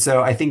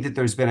So I think that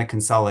there's been a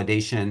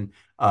consolidation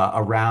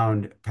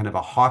around kind of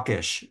a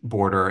hawkish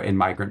border and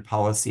migrant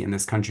policy in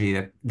this country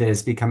that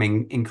is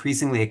becoming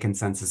increasingly a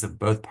consensus of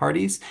both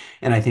parties.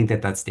 And I think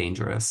that that's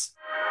dangerous.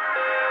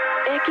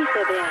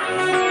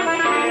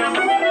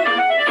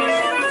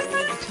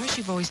 Because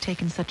you've always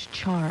taken such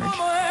charge.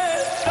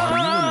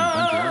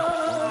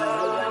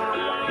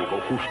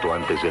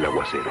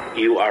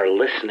 You are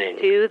listening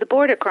to the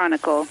Border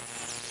Chronicle.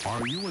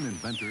 Are you an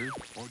inventor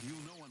or do you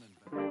know an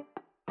inventor?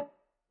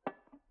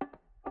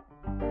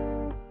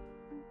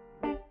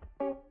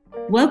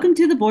 Welcome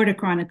to the Border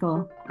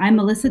Chronicle. I'm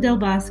Melissa Del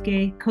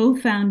Bosque,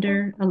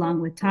 co-founder,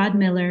 along with Todd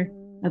Miller,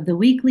 of the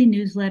weekly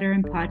newsletter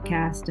and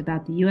podcast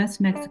about the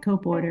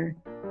U.S.-Mexico border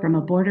from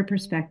a border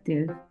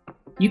perspective.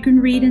 You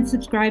can read and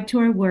subscribe to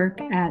our work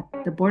at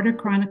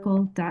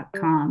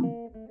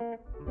theborderchronicle.com.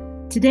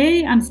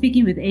 Today, I'm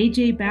speaking with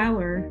A.J.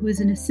 Bauer, who is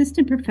an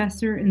assistant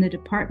professor in the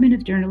Department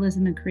of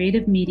Journalism and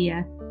Creative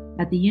Media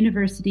at the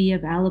University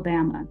of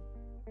Alabama.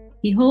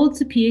 He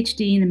holds a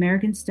PhD in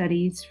American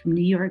Studies from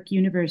New York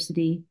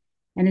University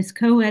and is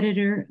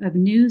co-editor of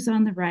News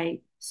on the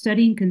Right,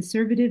 Studying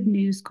Conservative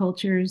News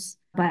Cultures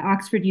by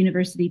Oxford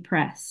University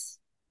Press.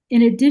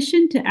 In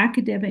addition to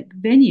academic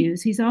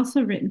venues, he's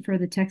also written for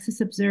the Texas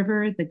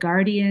Observer, The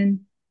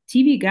Guardian,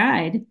 TV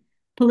Guide,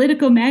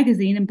 Politico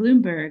Magazine, and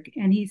Bloomberg,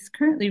 and he's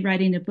currently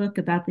writing a book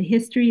about the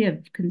history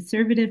of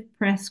conservative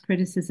press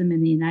criticism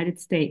in the United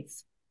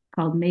States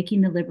called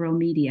Making the Liberal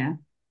Media.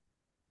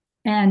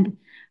 And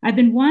I've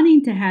been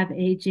wanting to have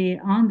AJ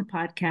on the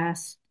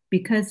podcast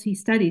because he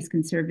studies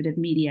conservative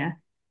media.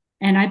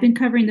 And I've been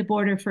covering the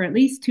border for at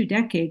least 2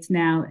 decades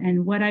now.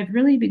 And what I've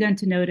really begun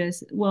to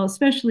notice, well,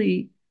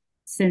 especially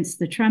since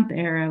the Trump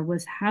era,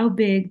 was how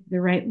big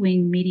the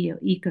right-wing media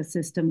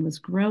ecosystem was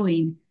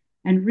growing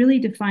and really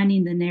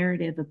defining the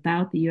narrative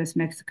about the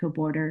U.S.-Mexico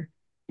border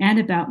and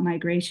about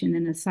migration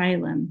and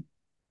asylum.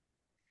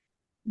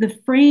 The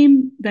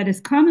frame that is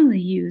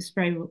commonly used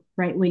by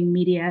right-wing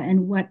media,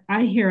 and what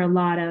I hear a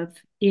lot of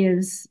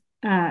is,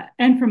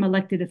 and from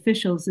elected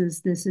officials,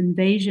 is this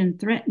invasion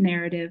threat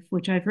narrative,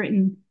 which I've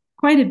written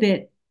quite a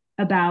bit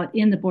about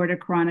in the Border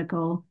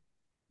Chronicle.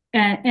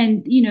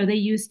 And they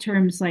use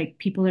terms like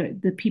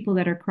the people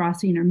that are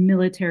crossing are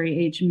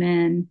military-age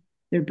men.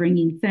 They're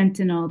bringing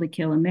fentanyl to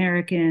kill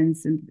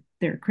Americans, and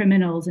they're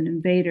criminals and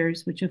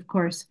invaders, which, of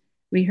course,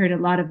 we heard a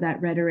lot of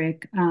that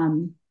rhetoric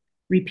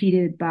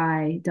repeated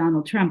by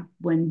Donald Trump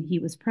when he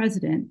was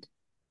president.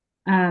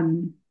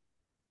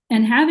 And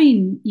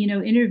having,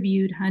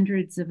 interviewed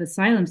hundreds of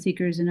asylum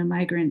seekers and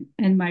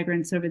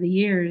migrants over the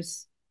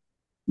years,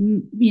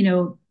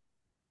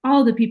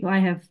 all the people I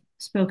have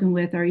spoken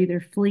with are either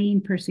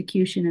fleeing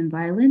persecution and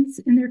violence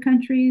in their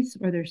countries,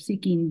 or they're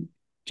seeking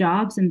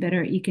jobs and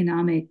better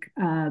economic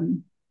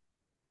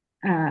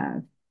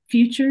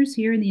futures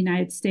here in the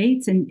United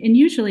States. And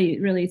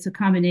usually, really, it's a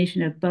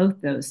combination of both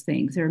those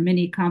things. There are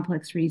many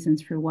complex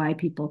reasons for why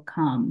people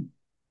come.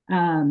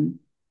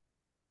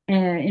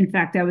 In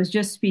fact, I was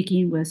just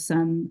speaking with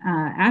some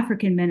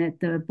African men at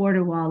the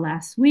border wall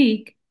last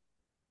week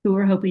who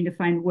were hoping to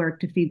find work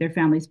to feed their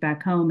families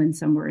back home, and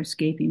some were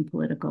escaping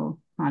political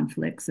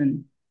conflicts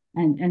and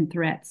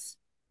threats.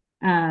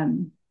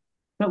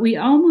 But we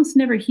almost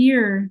never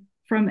hear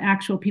from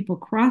actual people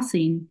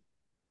crossing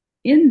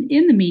in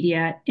the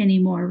media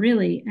anymore,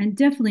 really, and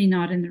definitely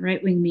not in the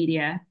right-wing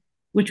media,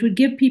 which would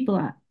give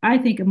people, I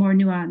think, a more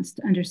nuanced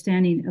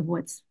understanding of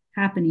what's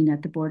happening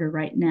at the border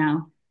right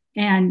now.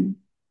 And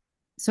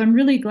so I'm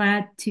really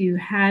glad to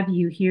have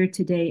you here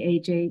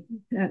today, AJ.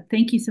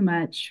 Thank you so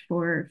much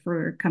for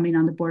coming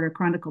on the Border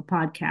Chronicle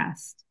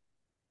podcast.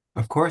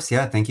 Of course,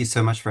 yeah. Thank you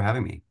so much for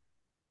having me.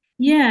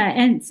 Yeah,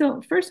 and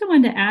so first I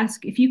wanted to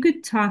ask if you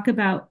could talk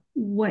about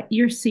what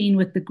you're seeing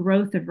with the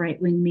growth of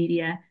right-wing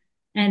media,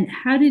 and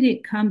how did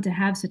it come to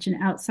have such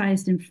an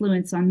outsized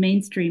influence on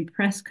mainstream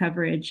press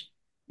coverage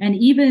and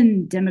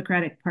even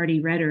Democratic Party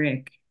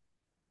rhetoric?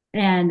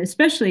 And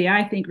especially,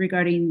 I think,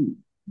 regarding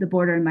the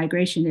border and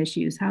migration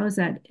issues, how has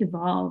that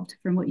evolved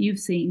from what you've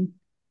seen?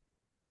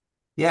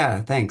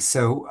 Yeah, thanks.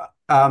 So,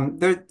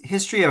 the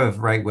history of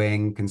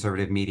right-wing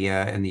conservative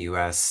media in the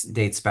U.S.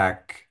 dates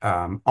back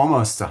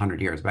almost 100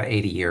 years, about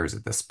 80 years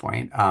at this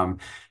point, to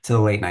the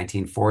late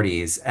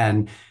 1940s.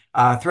 And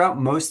throughout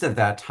most of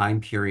that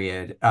time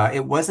period,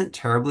 it wasn't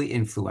terribly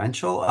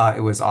influential. It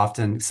was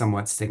often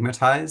somewhat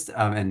stigmatized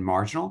and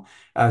marginal.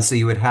 So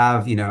you would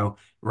have,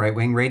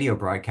 right-wing radio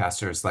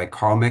broadcasters like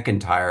Carl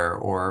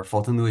McIntyre or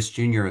Fulton Lewis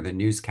Jr., the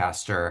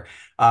newscaster,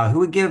 who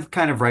would give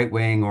kind of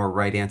right-wing or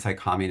right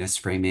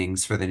anti-communist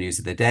framings for the news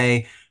of the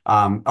day.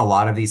 A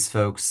lot of these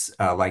folks,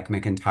 like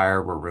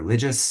McIntyre, were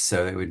religious,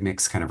 so they would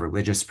mix kind of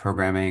religious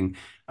programming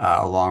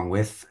along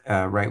with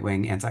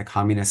right-wing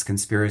anti-communist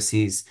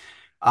conspiracies.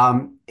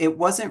 It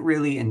wasn't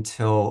really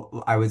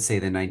until I would say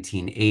the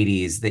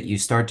 1980s that you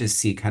start to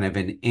see kind of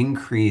an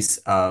increase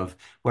of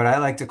what I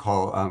like to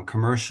call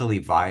commercially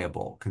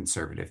viable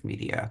conservative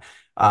media.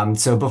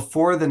 So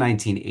before the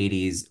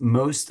 1980s,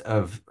 most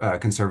of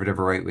conservative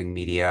or right-wing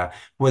media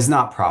was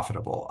not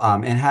profitable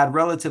and had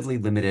relatively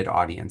limited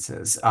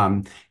audiences.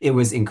 It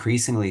was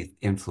increasingly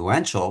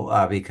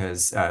influential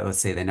because, let's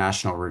say, the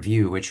National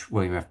Review, which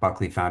William F.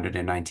 Buckley founded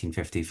in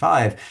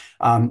 1955,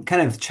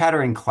 kind of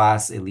chattering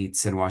class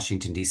elites in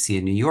Washington, D.C.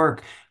 and New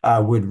York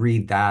would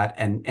read that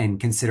and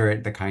consider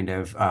it the kind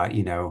of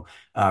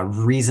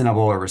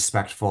reasonable or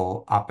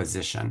respectful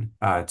opposition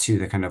to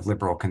the kind of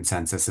liberal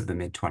consensus of the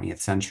mid 20th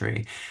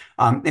century.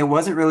 It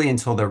wasn't really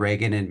until the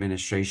Reagan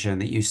administration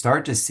that you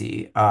start to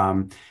see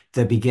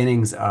the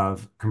beginnings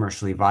of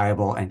commercially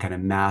viable and kind of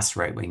mass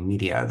right-wing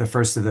media. The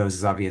first of those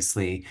is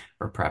obviously,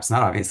 or perhaps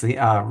not obviously,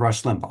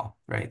 Rush Limbaugh,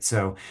 right?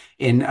 So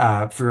in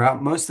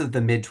throughout most of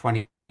the mid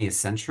 20th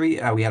century,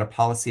 we had a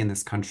policy in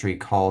this country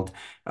called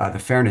the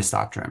Fairness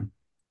Doctrine.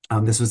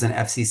 This was an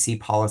FCC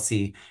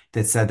policy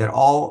that said that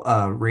all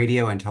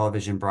radio and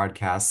television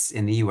broadcasts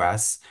in the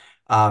US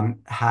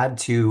had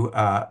to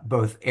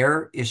both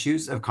air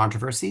issues of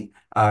controversy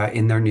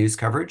in their news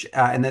coverage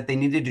and that they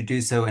needed to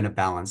do so in a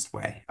balanced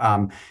way.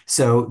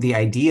 So the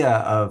idea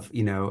of,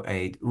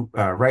 a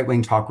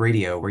right-wing talk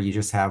radio where you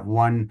just have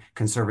one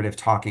conservative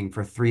talking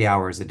for 3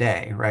 hours a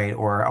day, right?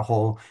 Or a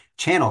whole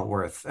channel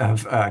worth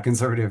of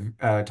conservative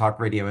talk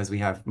radio as we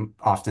have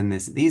often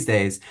these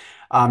days,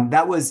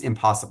 that was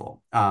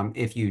impossible.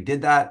 If you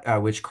did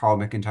that, which Carl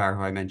McIntyre,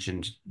 who I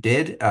mentioned,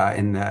 did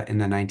in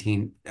the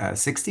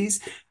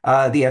 1960s,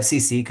 the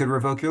FCC could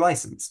revoke your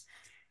license.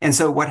 And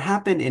so what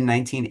happened in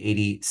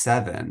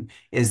 1987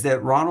 is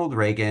that Ronald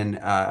Reagan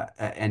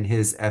and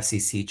his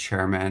FCC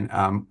chairman,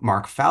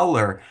 Mark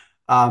Fowler,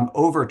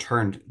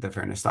 overturned the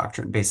Fairness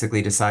Doctrine,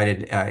 basically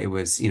decided it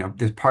was,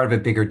 part of a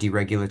bigger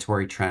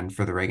deregulatory trend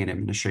for the Reagan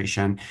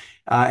administration,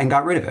 and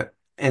got rid of it.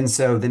 And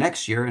so the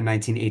next year, in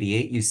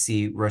 1988, you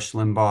see Rush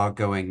Limbaugh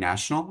going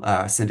national,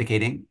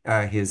 syndicating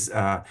his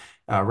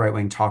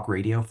right-wing talk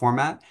radio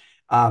format.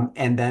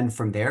 And then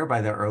from there,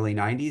 by the early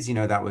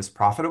 90s, that was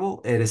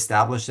profitable. It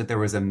established that there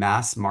was a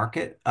mass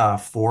market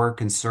for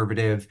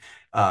conservative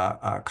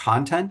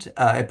content,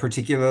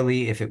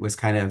 particularly if it was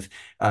kind of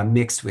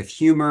mixed with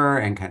humor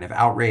and kind of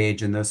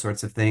outrage and those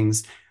sorts of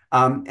things.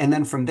 And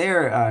then from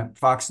there,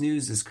 Fox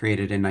News is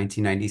created in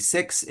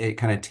 1996. It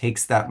kind of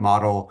takes that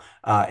model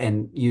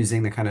and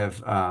using the kind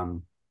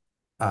of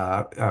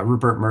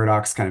Rupert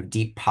Murdoch's kind of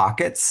deep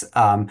pockets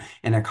and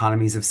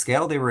economies of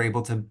scale, they were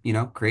able to,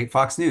 create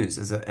Fox News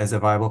as a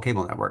viable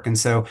cable network. And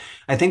so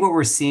I think what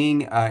we're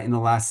seeing in the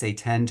last, say,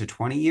 10 to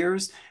 20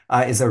 years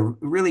is a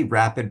really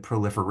rapid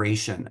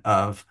proliferation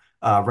of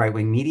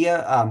right-wing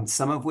media,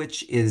 some of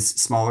which is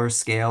smaller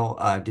scale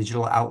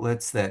digital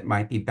outlets that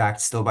might be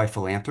backed still by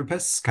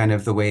philanthropists, kind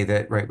of the way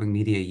that right-wing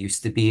media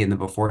used to be in the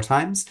before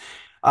times.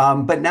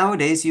 But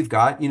nowadays, you've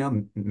got,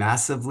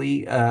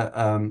 massively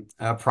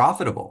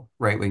profitable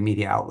right-wing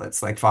media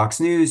outlets like Fox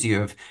News.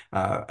 You have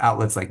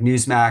outlets like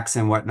Newsmax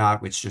and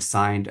whatnot, which just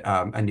signed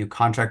a new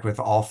contract with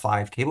all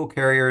five cable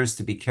carriers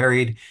to be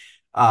carried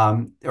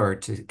or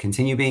to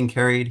continue being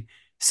carried.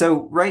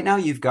 So right now,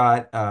 you've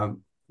got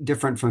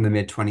different from the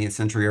mid 20th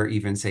century or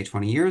even say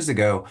 20 years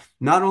ago,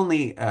 not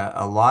only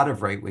a lot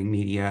of right-wing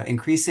media,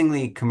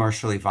 increasingly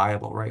commercially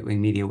viable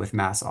right-wing media with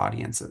mass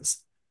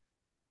audiences.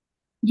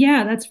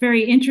 Yeah, that's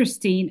very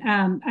interesting.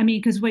 I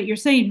mean, because what you're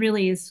saying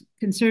really is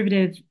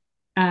conservative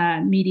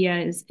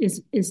media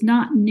is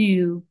not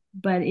new,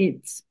 but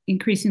it's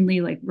increasingly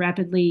like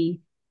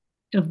rapidly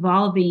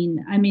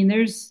evolving. I mean,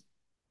 there's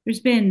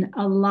been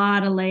a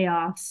lot of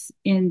layoffs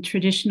in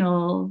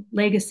traditional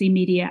legacy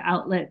media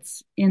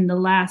outlets in the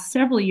last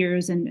several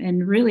years,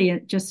 and really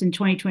just in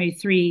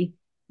 2023,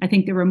 I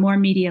think there were more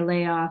media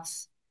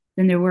layoffs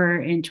than there were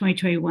in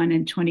 2021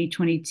 and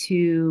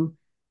 2022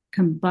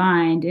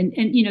 combined. And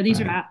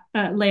these are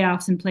Right.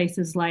 layoffs in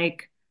places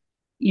like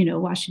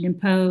Washington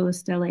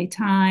Post, LA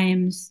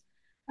Times,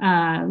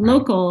 Right.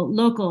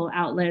 local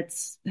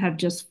outlets have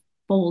just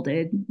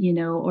folded,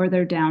 or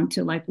they're down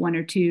to like one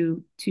or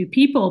two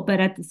people.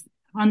 But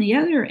on the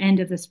other end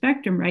of the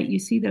spectrum, right, you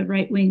see the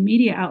right wing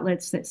media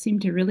outlets that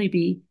seem to really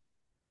be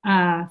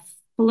uh,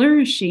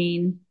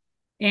 flourishing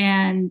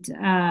and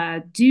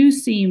do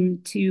seem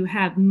to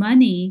have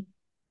money.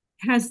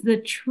 Has the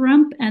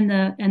Trump and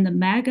the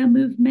MAGA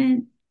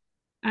movement,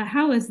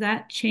 how has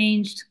that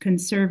changed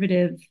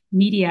conservative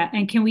media?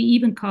 And can we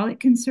even call it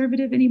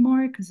conservative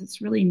anymore? Because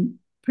it's really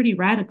pretty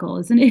radical,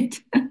 isn't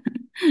it?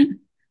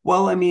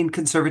 Well, I mean,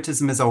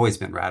 conservatism has always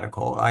been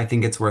radical. I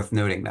think it's worth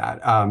noting that.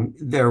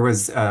 There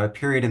was a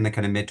period in the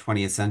kind of mid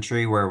 20th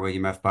century where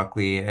William F.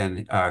 Buckley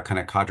and kind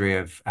of cadre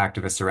of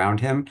activists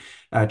around him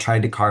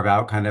tried to carve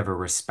out kind of a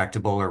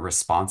respectable or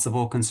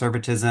responsible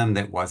conservatism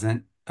that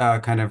wasn't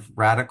kind of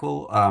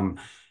radical.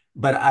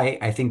 But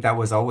I think that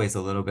was always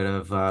a little bit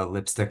of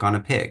lipstick on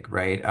a pig,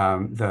 right?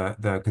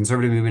 The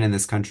conservative movement in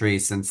this country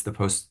since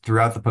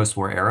throughout the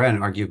post-war era and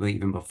arguably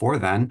even before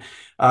then,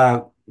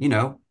 uh, you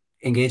know,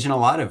 engage in a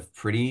lot of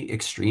pretty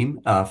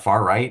extreme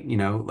far right,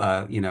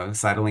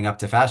 sidling up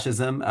to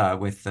fascism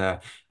with the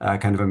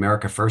kind of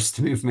America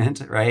First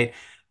movement, right?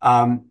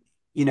 Um,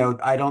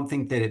 I don't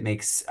think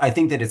that I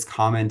think that it's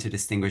common to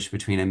distinguish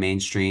between a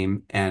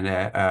mainstream and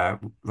a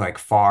like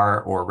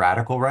far or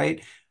radical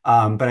right.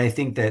 But I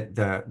think that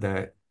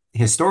the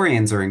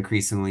historians are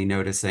increasingly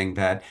noticing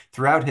that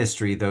throughout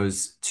history,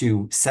 those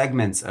two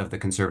segments of the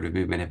conservative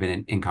movement have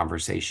been in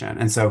conversation.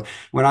 And so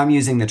when I'm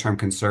using the term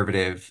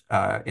conservative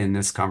in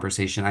this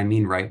conversation, I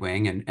mean right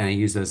wing, and I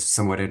use those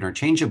somewhat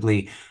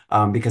interchangeably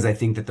because I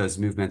think that those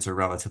movements are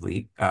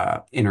relatively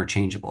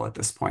interchangeable at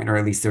this point, or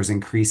at least there's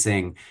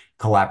increasing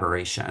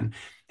collaboration.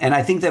 And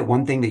I think that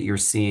one thing that you're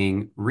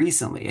seeing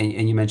recently,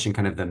 and you mentioned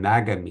kind of the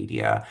MAGA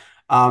media,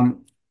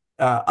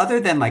 other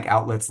than like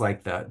outlets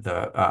like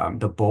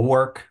the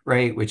Bulwark,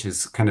 right, which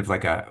is kind of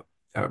like a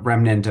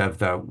remnant of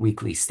the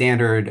Weekly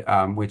Standard,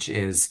 which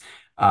is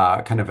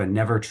kind of a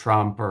never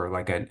Trump or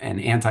like an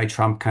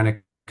anti-Trump kind of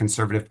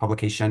conservative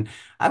publication.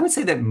 I would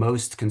say that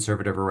most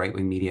conservative or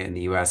right-wing media in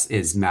the US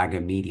is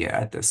MAGA media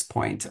at this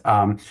point.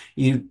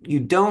 You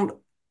don't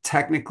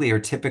technically or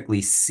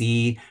typically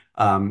see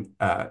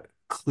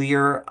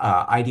clear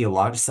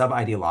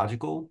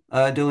sub-ideological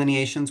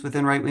delineations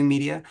within right-wing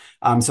media.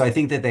 So I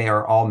think that they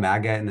are all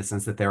MAGA in the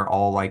sense that they're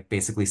all like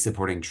basically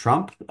supporting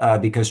Trump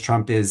because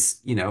Trump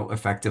is,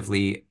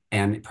 effectively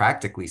and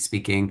practically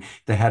speaking,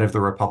 the head of the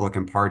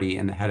Republican Party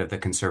and the head of the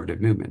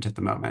conservative movement at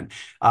the moment.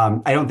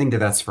 I don't think that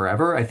that's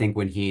forever. I think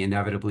when he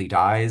inevitably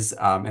dies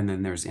and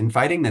then there's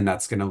infighting, then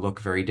that's going to look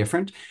very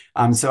different.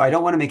 So I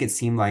don't want to make it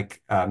seem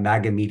like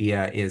MAGA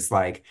media is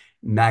like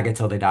MAGA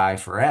till they die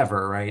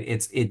forever, right?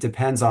 It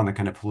depends on the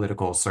kind of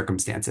political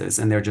circumstances,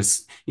 and they're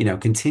just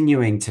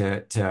continuing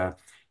to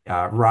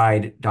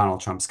ride Donald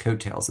Trump's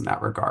coattails in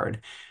that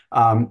regard.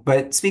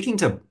 But speaking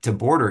to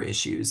border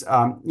issues,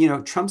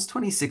 Trump's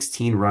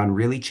 2016 run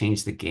really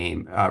changed the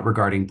game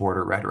regarding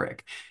border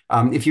rhetoric.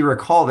 If you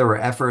recall, there were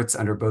efforts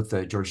under both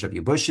the George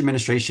W. Bush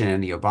administration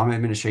and the Obama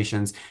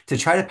administrations to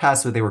try to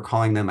pass what they were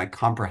calling then like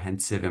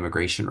comprehensive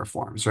immigration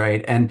reforms,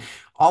 right? And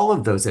all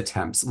of those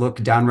attempts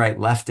look downright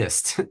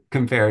leftist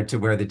compared to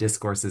where the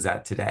discourse is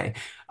at today.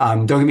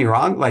 Don't get me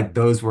wrong, like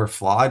those were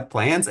flawed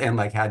plans and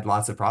like had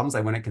lots of problems.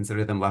 I wouldn't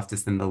consider them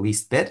leftist in the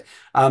least bit.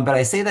 But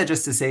I say that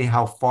just to say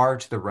how far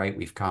to the right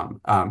we've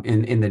come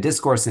in the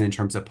discourse and in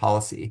terms of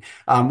policy.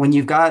 When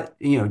you've got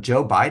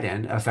Joe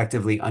Biden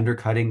effectively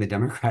undercutting the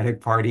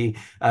Democratic Party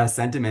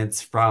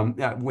sentiments from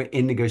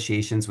in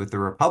negotiations with the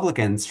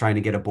Republicans trying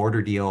to get a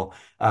border deal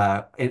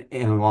and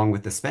along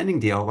with the spending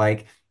deal,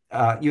 like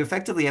you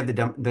effectively have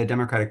the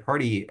Democratic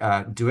Party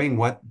doing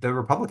what the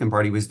Republican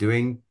Party was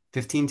doing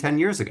 15, 10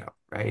 years ago,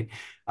 right?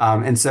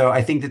 And so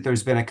I think that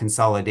there's been a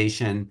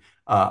consolidation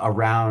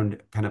around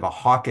kind of a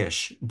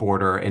hawkish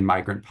border and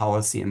migrant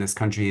policy in this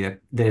country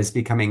that is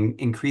becoming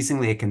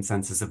increasingly a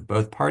consensus of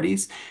both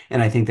parties.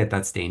 And I think that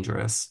that's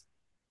dangerous.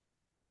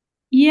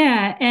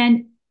 Yeah,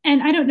 and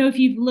I don't know if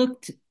you've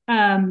looked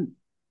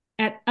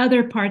at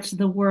other parts of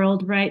the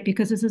world, right?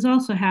 Because this is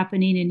also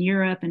happening in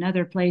Europe and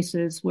other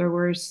places where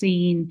we're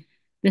seeing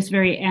this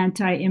very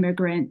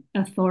anti-immigrant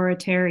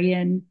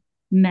authoritarian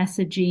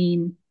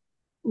messaging,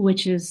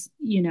 which is,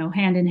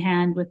 hand in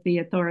hand with the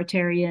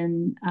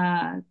authoritarian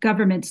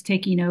governments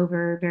taking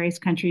over various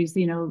countries,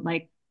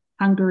 like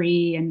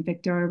Hungary and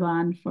Viktor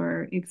Orban,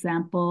 for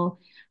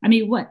example. I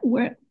mean,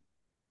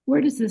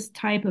 where does this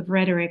type of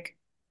rhetoric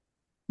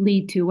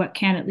lead to? What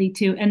can it lead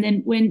to? And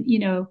then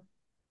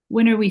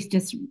when are we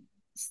just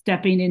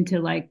stepping into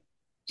like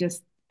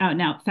just out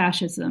and out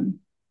fascism?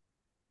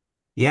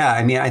 Yeah,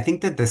 I mean, I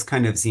think that this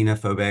kind of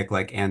xenophobic,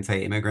 like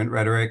anti-immigrant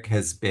rhetoric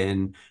has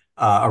been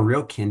a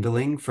real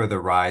kindling for the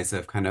rise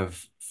of kind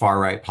of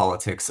far-right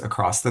politics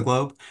across the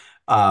globe.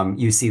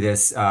 You see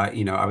this,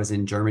 I was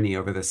in Germany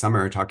over the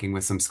summer talking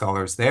with some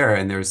scholars there,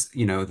 and there's, the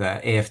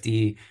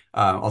AfD,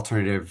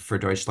 Alternative for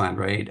Deutschland,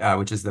 right,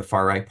 which is the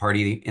far-right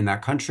party in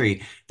that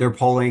country. They're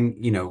polling,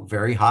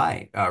 very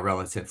high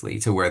relatively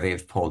to where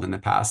they've polled in the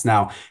past.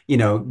 Now,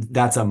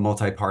 that's a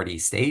multi-party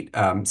state.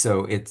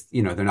 So it's,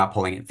 they're not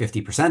polling at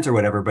 50% or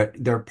whatever, but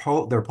they're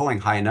polling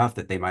high enough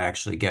that they might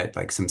actually get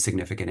like some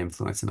significant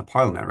influence in the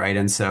parliament, right?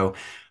 And so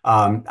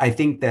I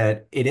think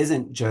that it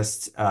isn't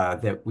just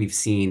that we've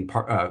seen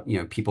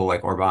people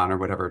like Orban or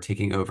whatever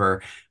taking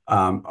over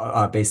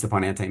based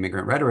upon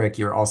anti-immigrant rhetoric.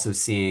 You're also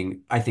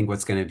seeing, I think,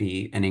 what's going to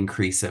be an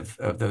increase of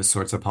those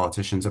sorts of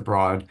politicians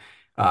abroad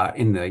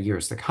in the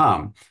years to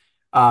come.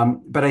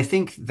 But I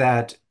think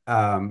that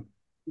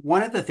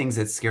one of the things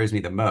that scares me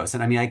the most,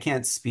 and I mean, I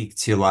can't speak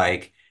to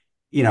like,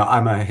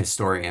 I'm a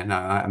historian.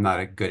 I'm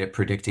not good at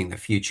predicting the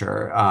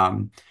future.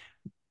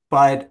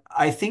 But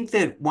I think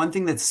that one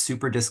thing that's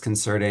super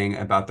disconcerting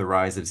about the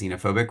rise of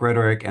xenophobic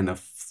rhetoric and the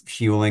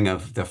fueling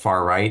of the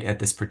far right at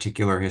this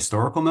particular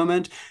historical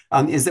moment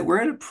is that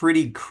we're at a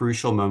pretty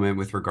crucial moment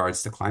with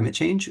regards to climate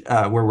change,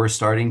 where we're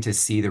starting to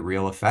see the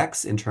real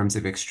effects in terms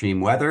of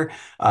extreme weather.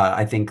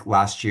 I think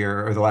last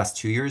year or the last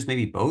 2 years,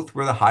 maybe both,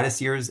 were the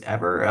hottest years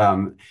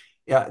ever.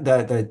 Yeah,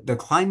 the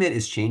climate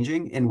is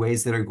changing in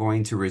ways that are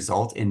going to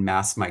result in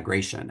mass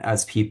migration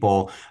as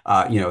people,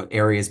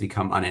 areas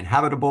become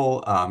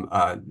uninhabitable.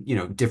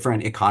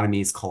 Different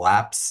economies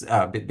collapse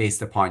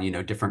based upon,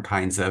 different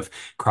kinds of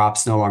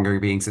crops no longer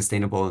being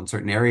sustainable in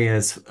certain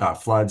areas,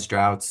 floods,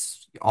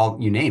 droughts, all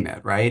you name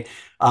it, right?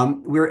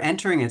 We're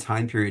entering a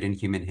time period in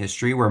human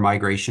history where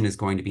migration is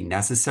going to be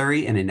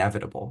necessary and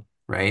inevitable.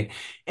 Right.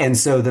 And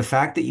so the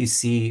fact that you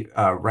see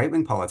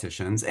right-wing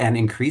politicians and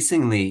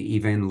increasingly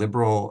even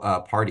liberal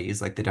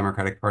parties like the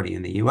Democratic Party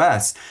in the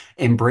US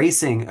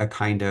embracing a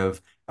kind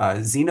of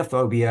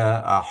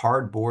xenophobia,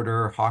 hard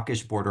border,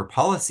 hawkish border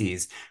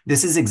policies,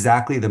 this is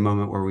exactly the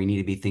moment where we need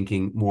to be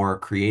thinking more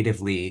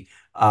creatively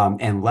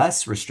and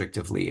less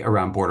restrictively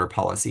around border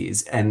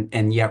policies.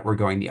 And yet we're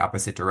going the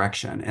opposite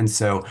direction. And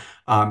so,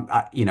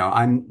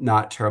 I'm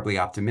not terribly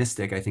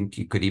optimistic. I think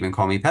you could even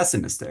call me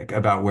pessimistic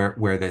about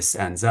where this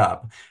ends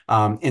up.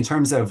 In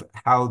terms of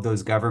how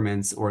those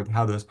governments or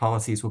how those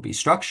policies will be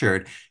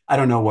structured, I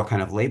don't know what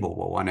kind of label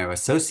we'll want to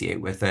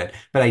associate with it,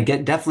 but I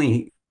get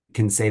definitely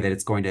can say that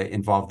it's going to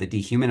involve the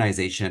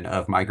dehumanization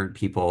of migrant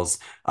peoples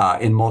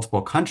in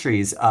multiple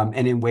countries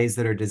and in ways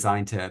that are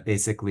designed to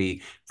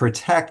basically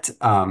protect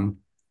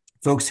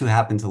folks who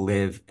happen to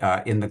live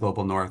in the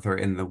global north or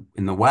in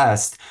the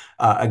west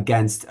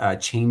against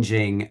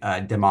changing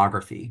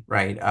demography,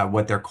 right?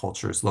 What their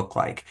cultures look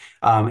like.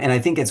 And I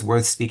think it's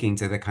worth speaking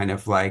to the kind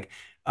of like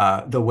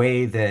the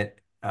way that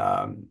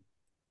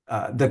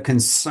the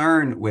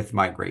concern with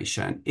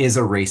migration is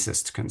a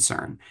racist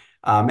concern.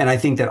 And I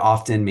think that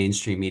often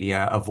mainstream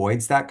media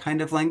avoids that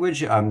kind of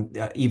language.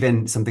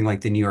 Even something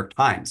like the New York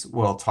Times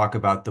will talk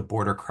about the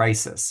border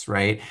crisis,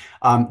 right?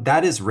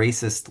 That is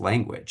racist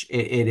language.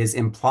 It is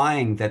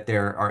implying that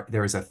there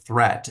is a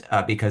threat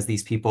because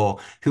these people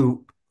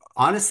who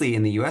honestly,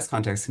 in the US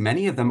context,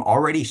 many of them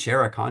already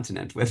share a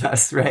continent with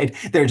us, right?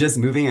 They're just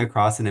moving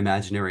across an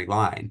imaginary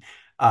line.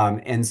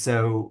 And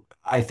so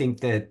I think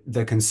that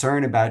the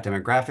concern about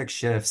demographic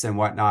shifts and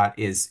whatnot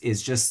is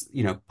just,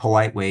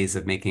 polite ways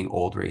of making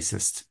old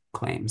racist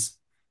claims.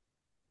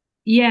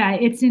 Yeah,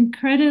 it's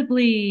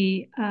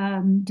incredibly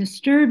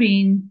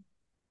disturbing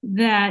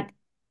that,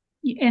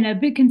 and a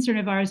big concern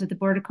of ours at the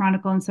Border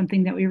Chronicle, and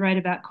something that we write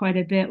about quite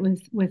a bit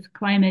with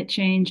climate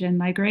change and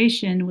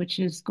migration, which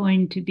is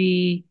going to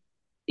be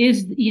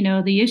is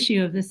the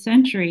issue of this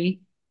century.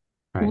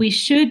 Right. We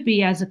should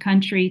be as a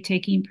country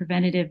taking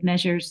preventative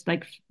measures,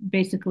 like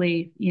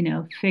basically,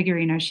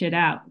 figuring our shit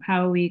out.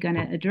 How are we going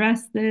to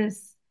address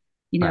this?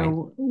 Right.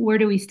 Where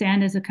do we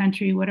stand as a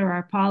country? What are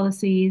our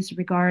policies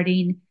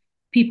regarding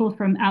people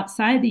from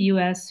outside the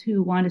US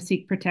who want to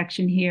seek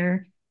protection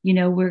here?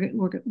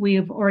 We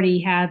have already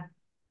had,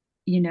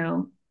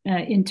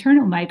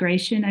 internal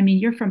migration. I mean,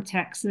 you're from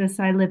Texas.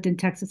 I lived in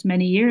Texas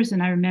many years,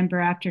 and I remember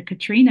after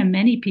Katrina,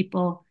 many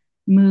people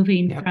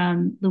moving Yep.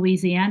 from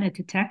Louisiana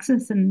to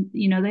Texas, and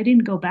they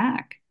didn't go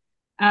back.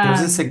 Um,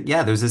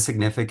 There's a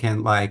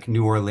significant like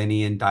New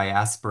Orleanian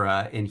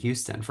diaspora in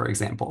Houston, for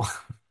example.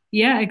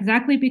 Yeah,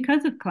 exactly,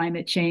 because of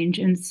climate change.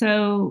 And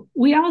so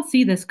we all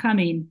see this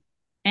coming.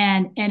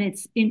 And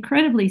it's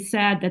incredibly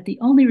sad that the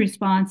only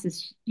response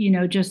is,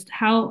 just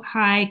how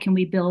high can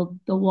we build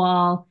the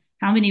wall?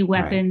 How many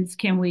Right. weapons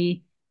can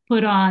we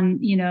put on,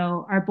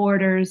 our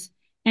borders?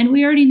 And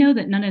we already know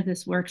that none of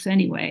this works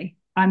anyway.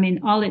 I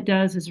mean, all it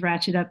does is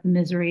ratchet up the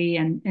misery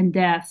and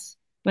deaths,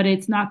 but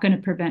it's not going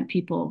to prevent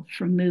people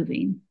from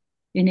moving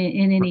in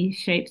any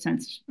shape,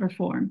 sense, or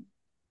form.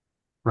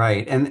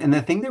 Right. And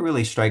the thing that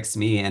really strikes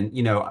me, and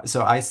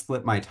so I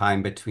split my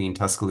time between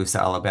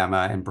Tuscaloosa,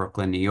 Alabama and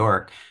Brooklyn, New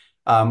York.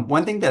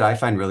 One thing that I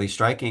find really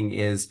striking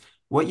is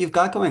what you've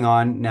got going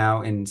on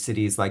now in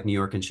cities like New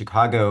York and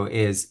Chicago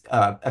is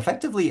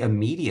effectively a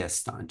media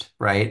stunt,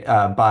 right?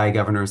 By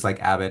governors like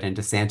Abbott and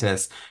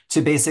DeSantis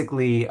to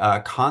basically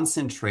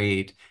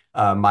concentrate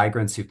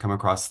migrants who've come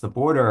across the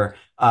border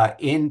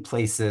in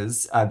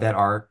places that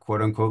are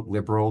quote unquote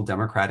liberal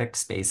democratic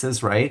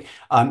spaces, right?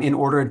 In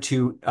order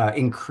to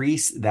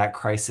increase that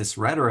crisis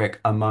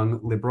rhetoric among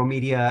liberal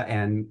media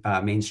and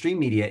mainstream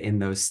media in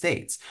those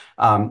states.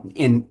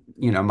 In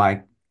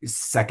my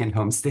second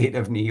home state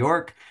of New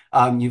York,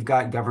 you've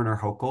got Governor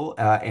Hochul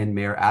and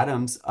Mayor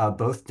Adams,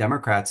 both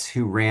Democrats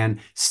who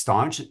ran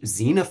staunch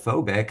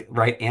xenophobic,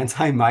 right,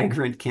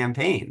 anti-migrant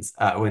campaigns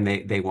when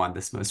they won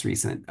this most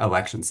recent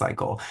election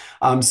cycle.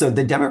 So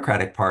the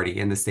Democratic Party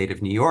in the state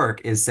of New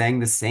York is saying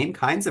the same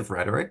kinds of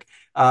rhetoric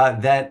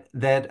that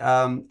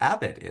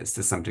Abbott is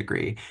to some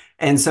degree.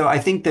 And so I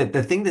think that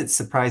the thing that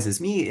surprises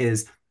me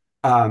is,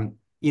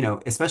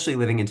 especially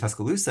living in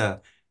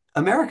Tuscaloosa,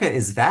 America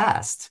is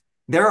vast.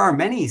 There are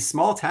many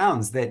small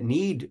towns that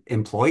need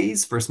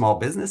employees for small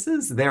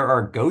businesses. There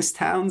are ghost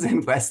towns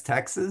in West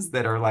Texas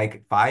that are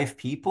like 5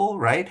 people,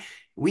 right?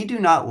 We do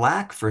not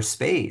lack for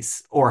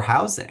space or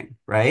housing,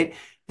 right?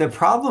 The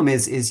problem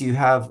is you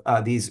have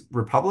these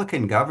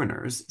Republican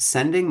governors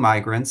sending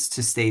migrants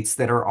to states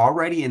that are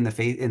already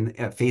in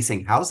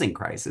facing housing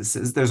crises.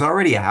 There's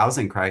already a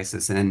housing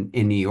crisis in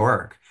New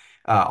York.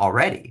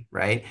 already,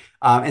 right?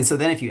 And so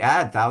then if you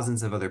add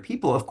thousands of other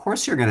people, of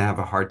course you're going to have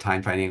a hard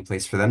time finding a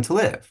place for them to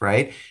live,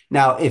 right?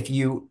 Now, if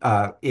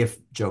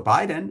Joe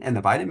Biden and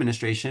the Biden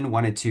administration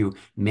wanted to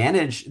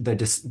manage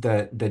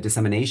the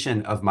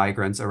dissemination of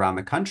migrants around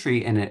the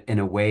country in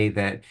a way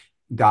that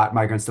got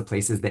migrants to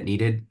places that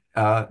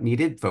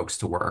needed folks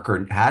to work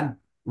or had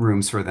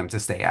rooms for them to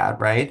stay at,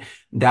 right?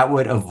 That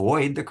would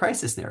avoid the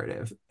crisis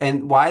narrative.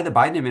 And why the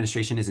Biden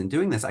administration isn't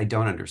doing this, I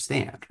don't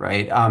understand,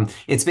 right?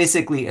 It's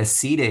basically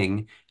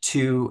acceding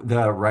to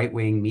the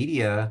right-wing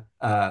media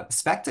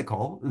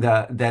spectacle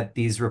that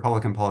these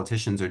Republican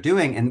politicians are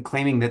doing and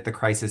claiming that the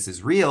crisis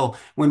is real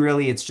when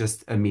really it's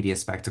just a media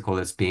spectacle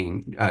that's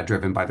being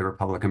driven by the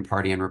Republican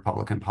Party and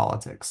Republican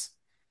politics.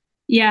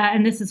 Yeah,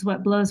 and this is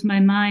what blows my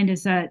mind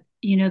is that,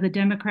 the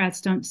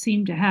Democrats don't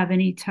seem to have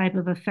any type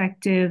of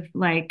effective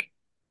like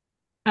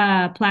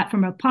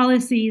platform of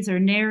policies or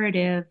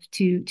narrative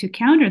to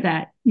counter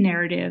that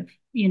narrative,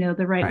 the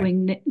right Right.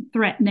 wing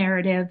threat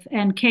narrative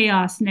and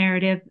chaos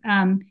narrative.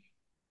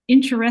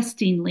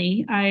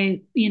 Interestingly,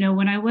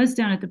 when I was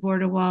down at the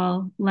border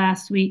wall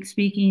last week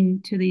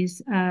speaking to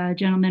these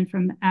gentlemen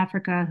from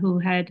Africa who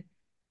had,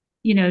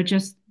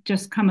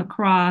 just come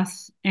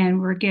across and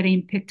were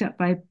getting picked up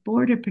by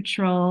Border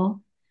Patrol.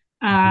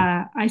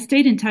 Mhm. I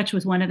stayed in touch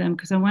with one of them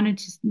because I wanted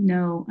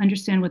to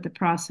understand what the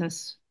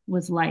process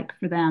was like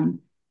for them.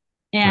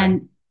 Right.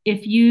 And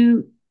if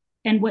you,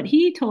 and what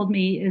he told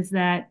me is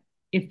that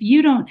if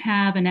you don't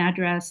have an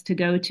address to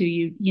go to,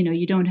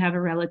 you don't have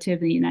a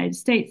relative in the United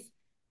States,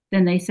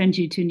 then they send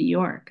you to New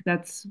York.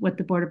 That's what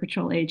the Border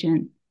Patrol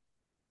agent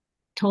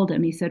told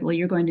him. He said, "Well,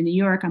 you're going to New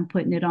York. I'm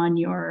putting it on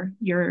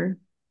your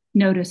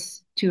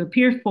notice to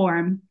appear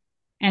form,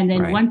 and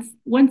then Right.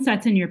 once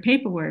that's in your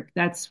paperwork,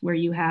 that's where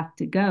you have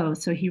to go."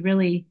 So he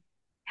really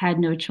had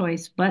no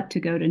choice but to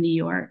go to New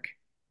York,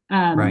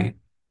 um, Right.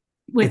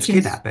 It's which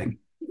is kidnapping.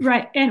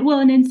 right. And well,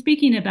 and then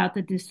speaking about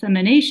the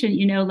dissemination,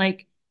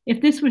 like if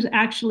this was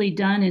actually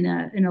done in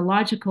a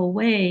logical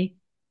way,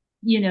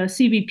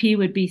 CBP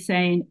would be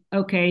saying,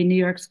 okay, New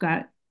York's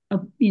got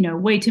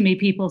way too many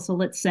people, so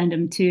let's send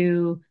them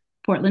to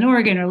Portland,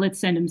 Oregon, or let's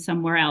send them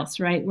somewhere else,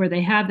 right, where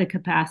they have the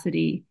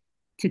capacity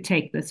to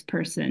take this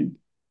person.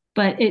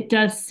 But it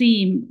does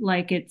seem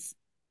like it's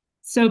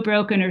so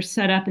broken or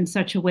set up in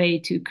such a way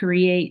to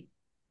create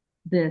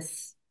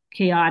this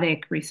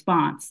chaotic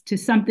response to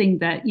something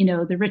that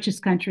the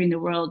richest country in the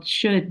world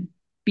should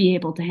be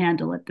able to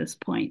handle at this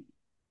point.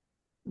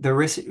 The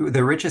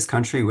richest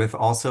country with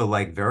also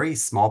like very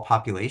small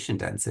population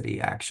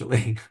density,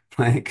 actually.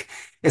 Like,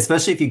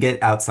 especially if you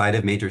get outside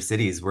of major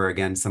cities where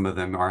again, some of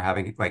them are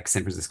having like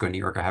San Francisco and New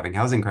York are having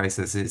housing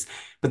crises.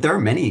 But there are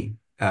many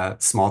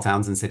small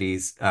towns and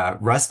cities,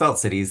 Rust Belt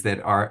cities that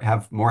are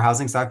have more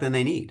housing stock than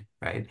they need,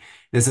 right?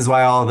 This is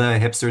why all the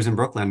hipsters in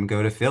Brooklyn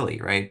go to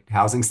Philly, right?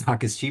 Housing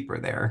stock is cheaper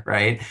there,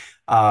 right?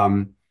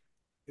 Um,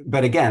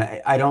 but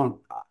again, I don't,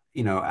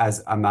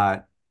 as I'm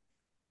not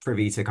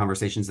privy to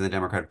conversations in the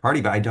Democratic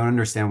Party, but I don't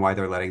understand why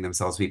they're letting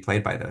themselves be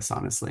played by this,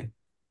 honestly.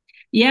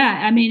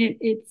 Yeah, I mean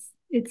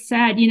it's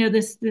sad.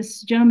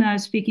 This gentleman I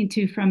was speaking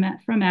to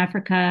from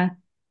Africa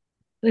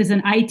is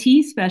an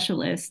IT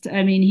specialist.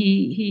 I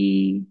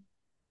mean,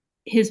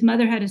 his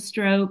mother had a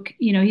stroke.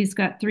 He's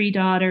got three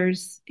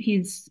daughters.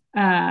 He's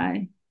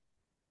had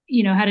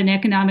an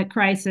economic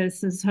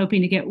crisis, is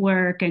hoping to get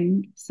work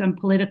and some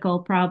political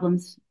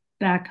problems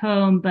back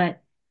home.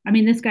 But I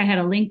mean, this guy had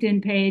a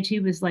LinkedIn page. He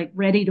was like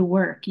ready to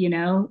work.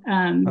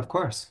 Of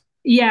course.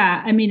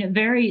 Yeah, I mean,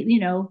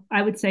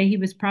 I would say he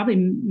was probably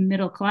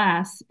middle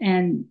class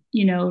and,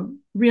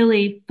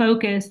 really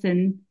focused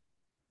and,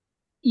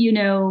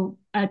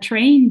 a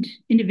trained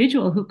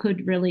individual who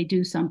could really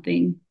do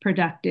something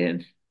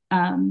productive.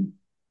 Um,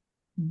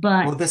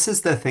 but Well, this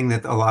is the thing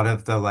that a lot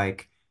of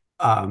the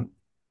um,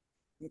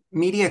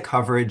 media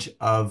coverage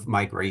of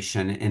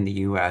migration in the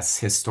US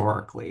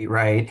historically,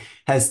 right,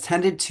 has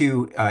tended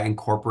to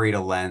incorporate a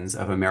lens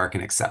of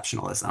American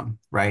exceptionalism,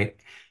 right?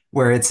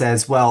 Where it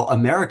says, well,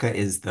 America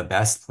is the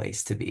best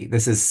place to be.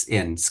 This is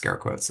in scare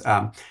quotes.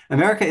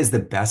 America is the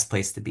best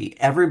place to be.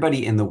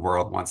 Everybody in the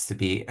world wants to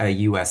be a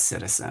US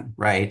citizen,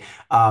 right?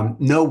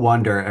 No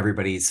wonder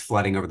everybody's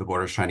flooding over the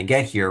borders trying to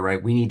get here,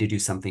 right? We need to do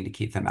something to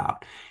keep them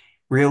out.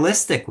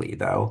 Realistically,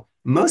 though,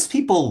 most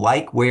people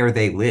like where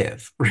they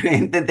live,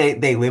 right? That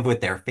they live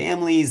with their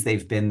families,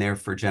 they've been there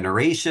for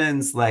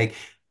generations. Like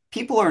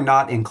people are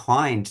not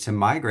inclined to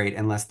migrate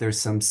unless there's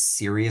some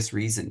serious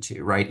reason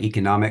to, right?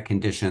 Economic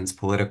conditions,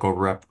 political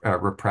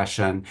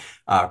repression,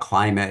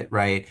 climate,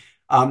 right?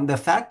 The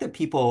fact that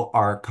people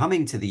are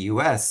coming to the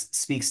US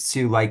speaks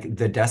to like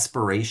the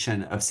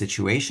desperation of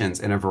situations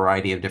in a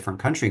variety of different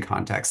country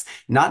contexts,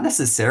 not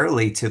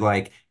necessarily to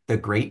like the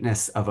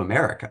greatness of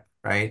America,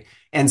 right?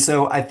 And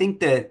so I think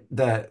that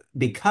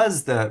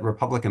because the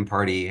Republican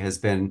Party has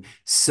been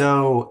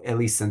so, at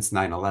least since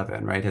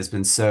 9/11, right, has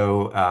been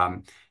so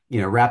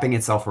wrapping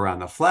itself around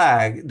the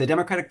flag, the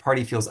Democratic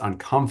Party feels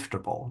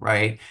uncomfortable,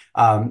 right?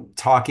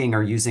 Talking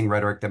or using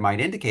rhetoric that might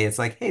indicate it's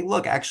like, hey,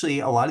 look, actually,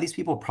 a lot of these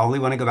people probably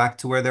want to go back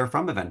to where they're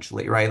from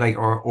eventually, right? Like,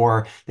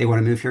 or they want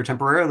to move here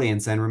temporarily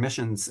and send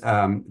remissions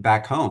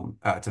back home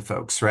to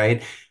folks,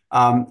 right?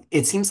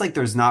 It seems like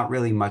there's not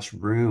really much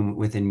room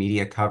within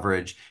media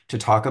coverage to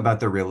talk about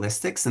the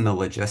realistics and the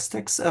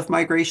logistics of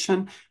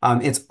migration.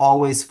 It's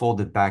always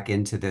folded back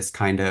into this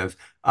kind of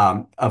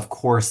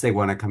course, they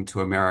want to come to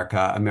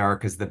America.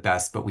 America's the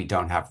best, but we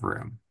don't have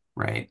room,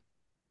 right?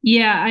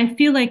 Yeah, I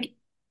feel like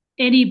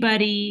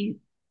anybody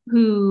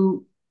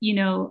who,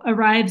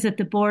 arrives at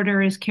the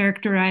border is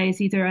characterized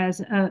either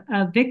as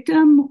a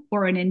victim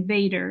or an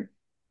invader.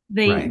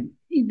 They Right.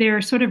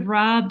 they're sort of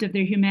robbed of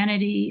their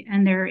humanity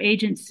and their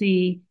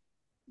agency,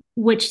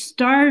 which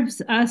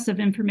starves us of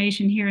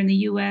information here in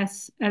the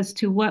US as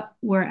to what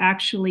we're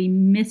actually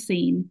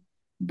missing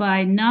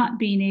by not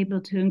being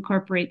able to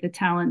incorporate the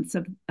talents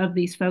of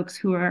these folks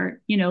who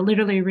are,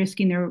 literally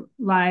risking their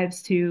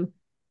lives to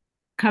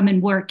come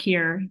and work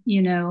here,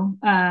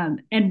 and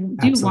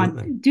do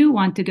Absolutely.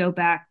 want to go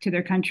back to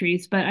their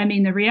countries. But I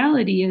mean, the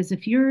reality is,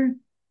 if you're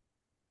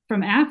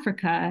from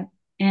Africa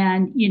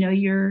and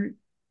you're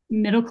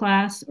middle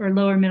class or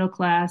lower middle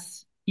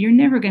class, you're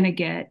never going to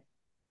get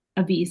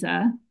a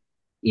visa.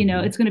 Hmm.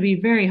 It's going to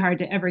be very hard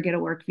to ever get a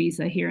work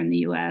visa here in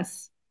the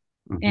US.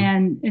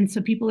 Hmm. And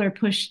so people are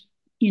pushed,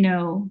 you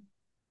know,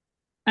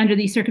 under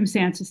these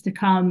circumstances to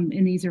come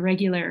in these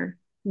irregular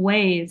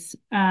ways.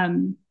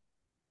 And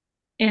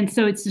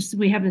so it's just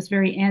we have this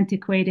very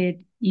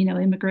antiquated,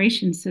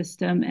 immigration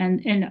system,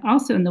 and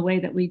also in the way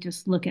that we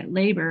just look at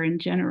labor in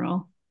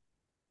general.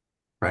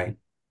 Right.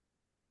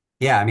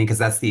 Yeah, I mean, because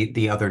that's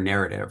the other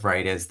narrative,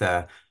 right? Is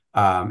the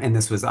and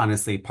this was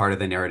honestly part of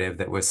the narrative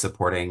that was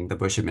supporting the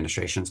Bush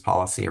administration's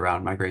policy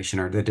around migration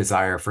or the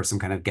desire for some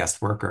kind of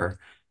guest worker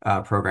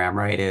program,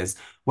 right? Is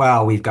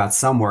well, we've got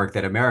some work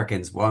that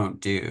Americans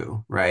won't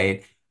do,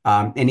 right?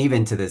 And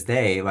even to this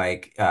day,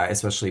 like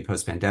especially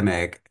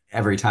post-pandemic,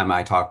 every time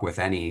I talk with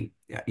any,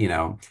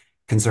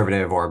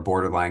 conservative or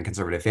borderline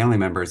conservative family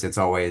members, it's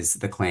always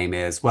the claim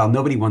is, well,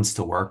 nobody wants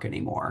to work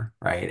anymore,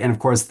 right? And of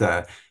course,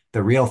 the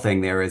real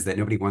thing there is that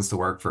nobody wants to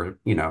work for,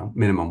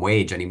 minimum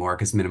wage anymore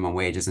because minimum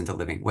wage isn't a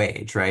living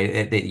wage,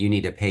 right? That you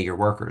need to pay your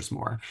workers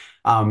more.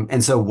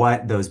 And so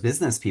what those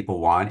business people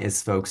want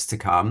is folks to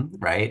come,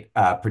 right?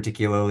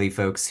 Particularly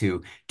folks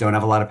who don't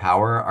have a lot of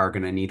power are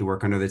going to need to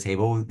work under the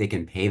table. They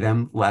can pay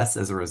them less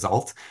as a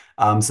result,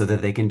 so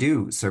that they can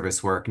do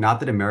service work. Not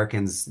that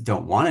Americans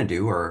don't want to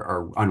do or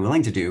are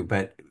unwilling to do,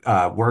 but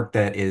work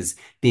that is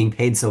being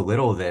paid so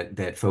little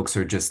that folks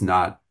are just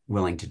not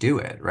willing to do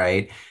it,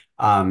 right?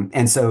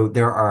 And so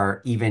there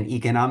are even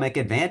economic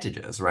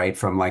advantages, right,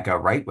 from like a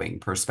right-wing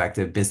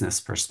perspective,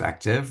 business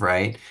perspective,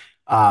 right,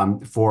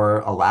 for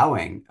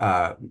allowing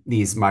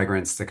these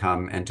migrants to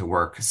come and to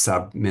work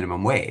sub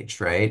minimum wage,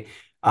 right?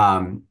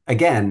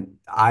 Again,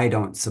 I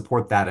don't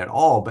support that at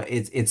all, but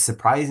it's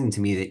surprising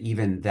to me that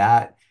even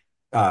that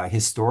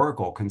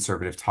historical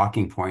conservative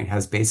talking point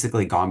has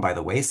basically gone by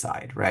the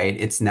wayside, right?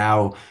 It's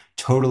now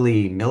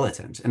totally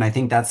militant, and I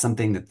think that's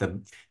something that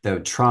the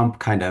Trump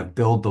kind of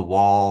build the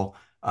wall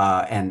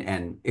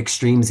and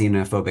extreme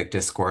xenophobic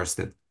discourse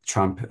that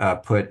Trump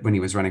put when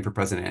he was running for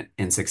president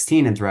in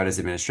 16 and throughout his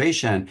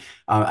administration,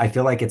 I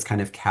feel like it's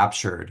kind of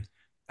captured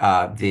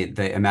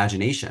the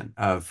imagination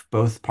of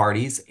both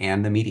parties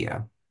and the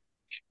media.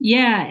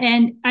 Yeah,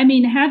 and I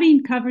mean,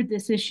 having covered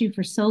this issue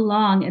for so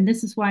long, and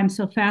this is why I'm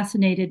so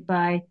fascinated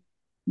by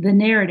the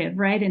narrative,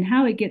 right? And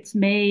how it gets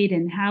made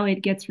and how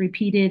it gets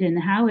repeated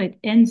and how it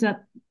ends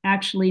up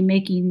actually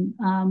making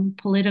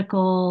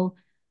political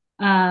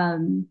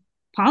um,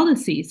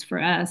 policies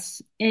for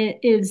us. It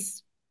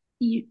is,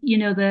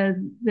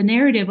 the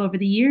narrative over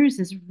the years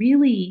is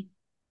really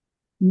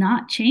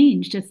not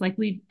changed. It's like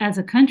we've, as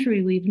a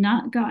country, we've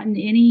not gotten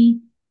any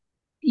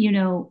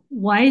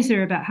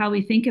wiser about how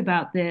we think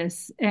about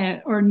this,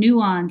 or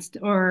nuanced,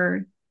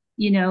 or,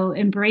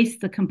 embrace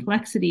the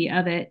complexity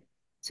of it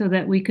so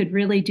that we could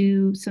really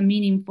do some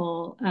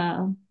meaningful,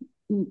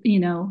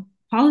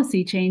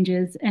 policy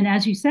changes. And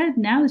as you said,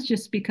 now it's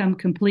just become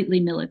completely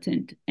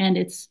militant and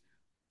it's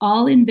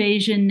all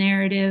invasion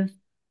narrative,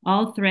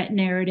 all threat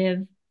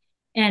narrative.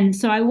 And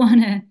so I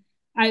wanted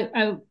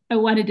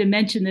to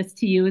mention this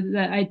to you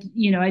that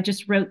I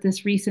just wrote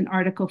this recent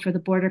article for the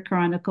Border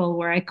Chronicle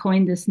where I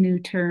coined this new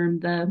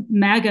term, the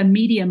MAGA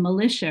media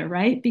militia,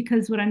 right?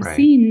 Because what I'm Right.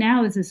 seeing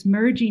now is this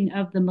merging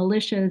of the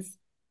militias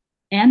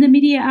and the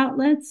media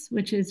outlets,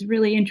 which is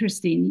really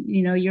interesting.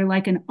 You're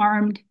like an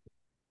armed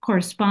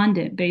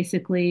correspondent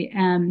basically.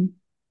 And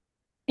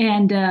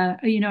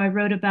I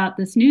wrote about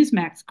this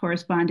Newsmax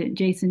correspondent,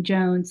 Jason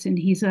Jones, and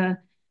he's a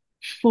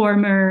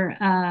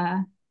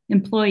former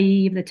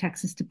employee of the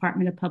Texas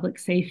Department of Public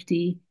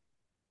Safety,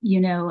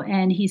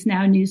 and he's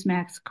now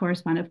Newsmax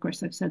correspondent. Of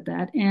course, I've said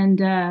that.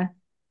 And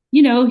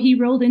he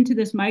rolled into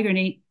this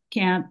migrant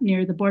camp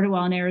near the border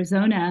wall in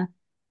Arizona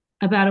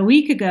about a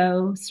week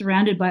ago,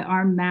 surrounded by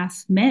armed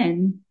masked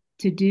men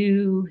to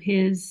do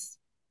his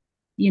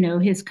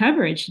his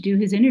coverage, to do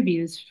his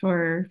interviews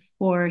for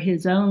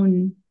his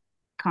own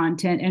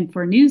content and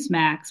for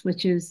Newsmax,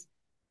 which is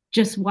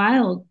just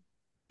wild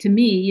to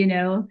me.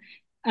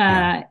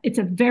 Yeah. It's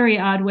a very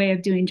odd way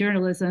of doing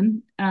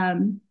journalism.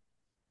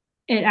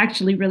 It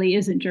actually really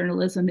isn't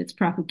journalism, it's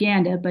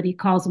propaganda, but he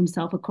calls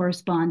himself a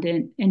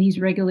correspondent and he's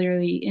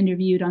regularly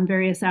interviewed on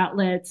various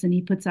outlets and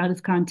he puts out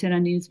his content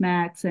on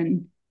Newsmax,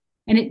 and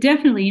it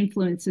definitely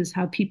influences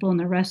how people in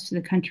the rest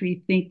of the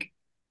country think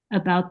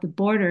about the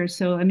border.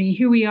 So I mean,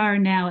 here we are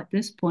now at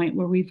this point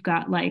where we've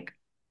got like,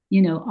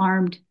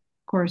 armed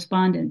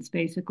correspondents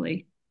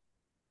basically.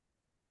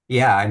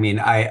 Yeah, I mean,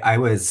 I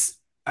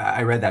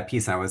read that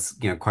piece and I was,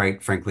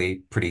 quite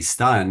frankly pretty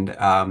stunned.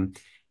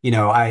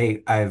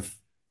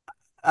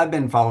 I've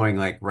been following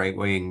like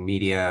right-wing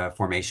media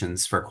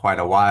formations for quite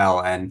a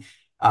while, and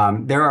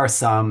there are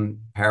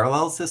some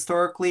parallels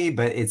historically,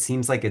 but it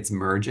seems like it's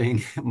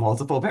merging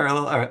multiple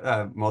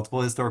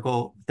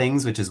historical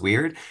things, which is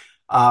weird.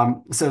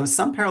 So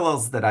some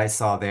parallels that I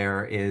saw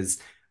there is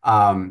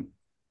um,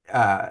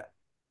 uh,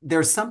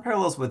 there's some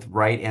parallels with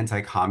right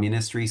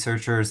anti-communist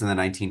researchers in the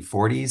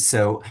 1940s.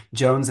 So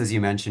Jones, as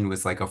you mentioned,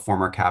 was like a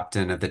former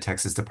captain of the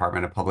Texas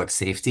Department of Public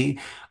Safety.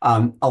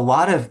 A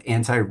lot of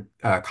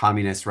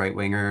anti-communist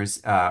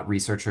right-wingers,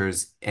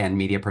 researchers, and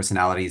media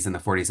personalities in the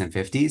 40s and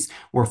 50s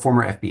were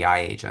former FBI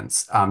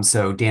agents.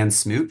 So Dan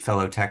Smoot,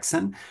 fellow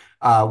Texan,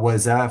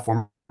 was a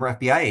former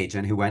FBI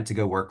agent who went to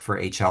go work for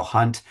H.L.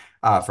 Hunt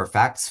for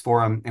Facts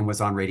Forum and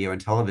was on radio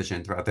and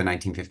television throughout the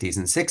 1950s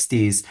and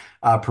 60s,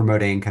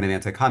 promoting kind of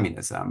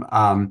anti-communism.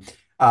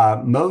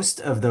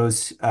 Most of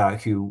those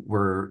who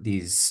were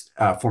these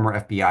former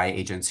FBI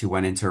agents who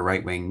went into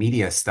right-wing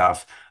media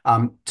stuff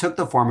took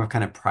the form of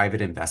kind of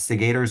private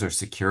investigators or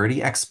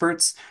security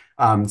experts.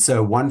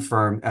 So one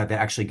firm that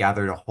actually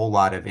gathered a whole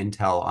lot of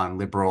intel on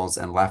liberals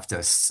and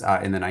leftists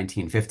in the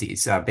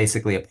 1950s,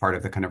 basically a part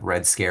of the kind of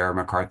Red Scare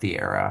McCarthy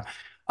era,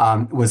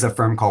 was a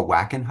firm called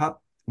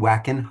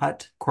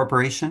Wackenhut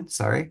Corporation.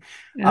 Sorry.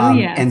 Oh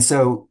yeah. And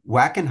so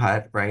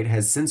Wackenhut, right,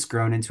 has since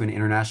grown into an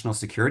international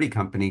security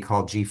company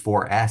called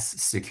G4S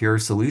Secure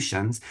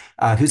Solutions,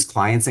 whose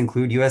clients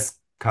include U.S.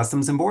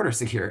 Customs and Border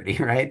Security,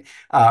 right,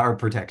 or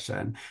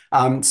protection.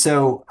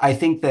 So I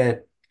think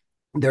that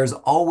there's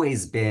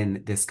always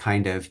been this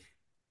kind of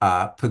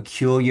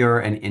peculiar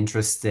and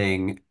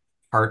interesting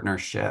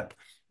partnership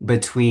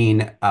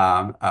between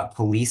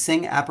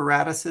policing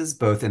apparatuses,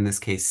 both in this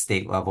case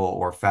state level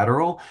or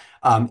federal,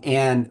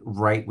 and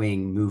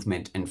right-wing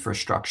movement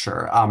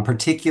infrastructure,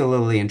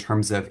 particularly in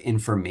terms of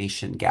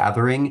information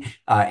gathering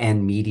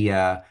and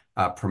media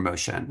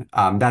promotion.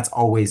 That's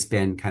always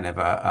been kind of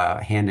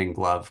a hand in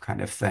glove kind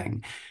of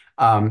thing.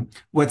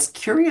 What's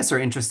curious or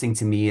interesting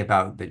to me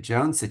about the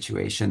Jones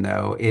situation,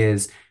 though,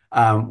 is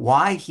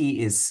why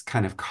he is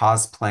kind of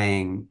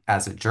cosplaying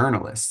as a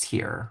journalist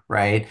here,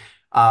 right?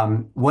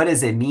 What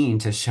does it mean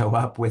to show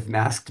up with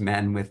masked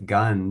men with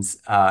guns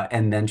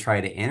and then try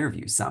to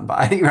interview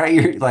somebody,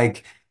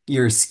 right?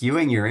 You're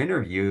skewing your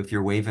interview if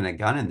you're waving a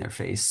gun in their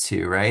face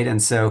too, right?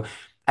 And so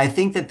I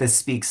think that this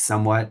speaks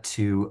somewhat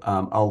to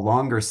a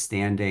longer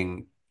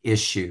standing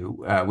issue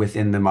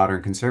within the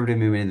modern conservative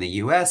movement in the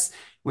US,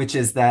 which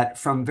is that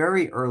from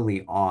very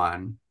early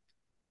on,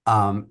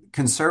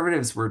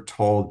 conservatives were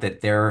told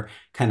that their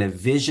kind of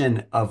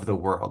vision of the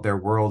world, their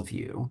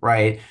worldview,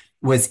 right,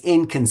 was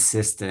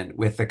inconsistent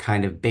with the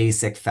kind of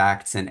basic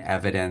facts and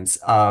evidence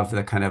of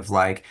the kind of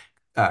like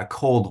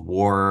Cold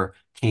War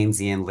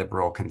Keynesian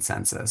liberal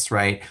consensus,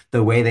 right?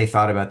 The way they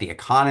thought about the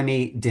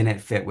economy didn't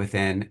fit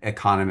within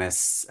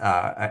economists'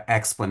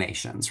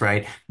 explanations,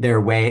 right?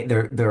 Their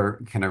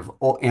kind of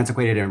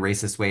antiquated and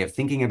racist way of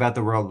thinking about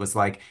the world was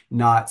like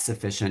not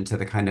sufficient to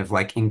the kind of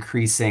like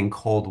increasing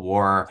Cold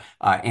War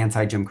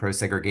anti-Jim Crow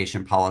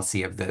segregation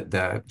policy of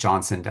the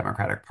Johnson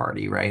Democratic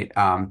Party, right?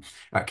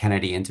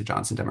 Kennedy into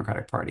Johnson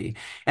Democratic Party.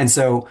 And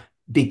so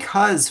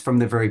because from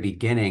the very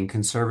beginning,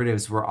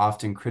 conservatives were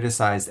often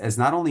criticized as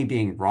not only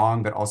being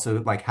wrong, but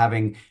also like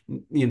having,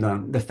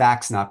 the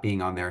facts not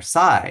being on their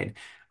side.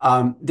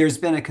 There's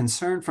been a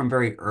concern from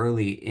very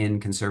early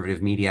in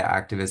conservative media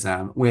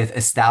activism with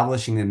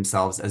establishing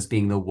themselves as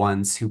being the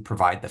ones who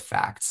provide the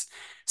facts.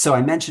 So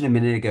I mentioned a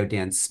minute ago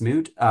Dan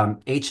Smoot.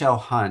 H.L.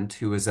 Hunt,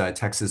 who was a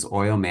Texas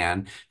oil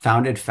man,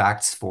 founded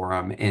Facts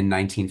Forum in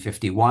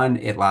 1951.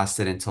 It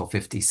lasted until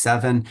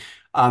 57.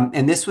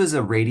 And this was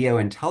a radio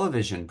and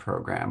television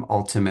program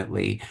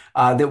ultimately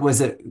that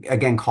was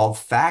again called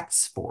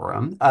Facts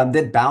Forum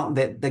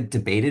that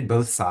debated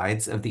both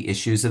sides of the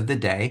issues of the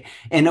day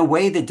in a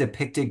way that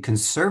depicted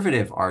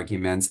conservative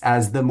arguments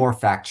as the more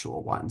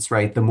factual ones,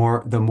 right? The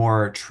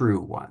more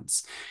true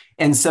ones.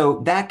 And so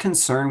that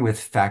concern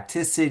with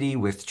facticity,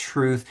 with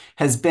truth,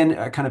 has been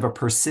a kind of a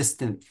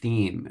persistent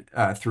theme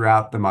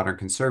throughout the modern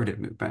conservative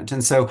movement.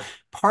 And so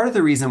part of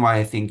the reason why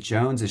I think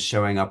Jones is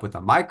showing up with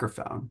a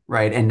microphone,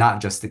 right, and not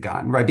just a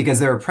gun, right,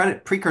 because there are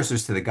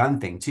precursors to the gun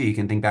thing too. You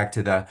can think back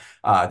to the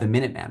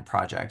Minuteman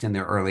Project in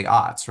the early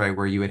aughts, right,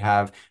 where you would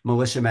have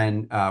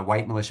militiamen,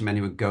 white militiamen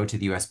who would go to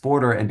the U.S.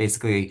 border and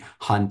basically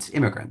hunt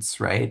immigrants,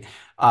 right?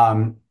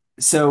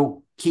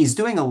 So he's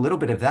doing a little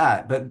bit of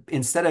that, but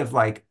instead of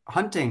like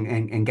hunting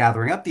and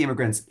gathering up the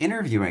immigrants,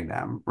 interviewing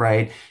them,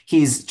 right?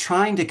 He's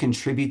trying to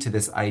contribute to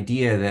this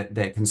idea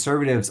that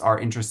conservatives are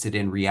interested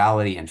in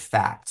reality and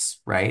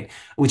facts, right?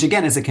 Which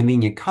again is a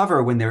convenient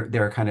cover when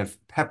they're kind of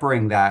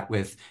peppering that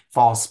with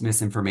false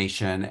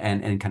misinformation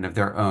and kind of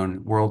their own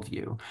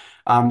worldview.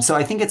 So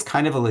I think it's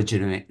kind of a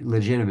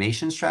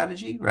legitimation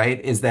strategy, right?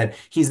 Is that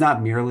he's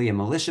not merely a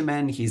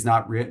militiaman. He's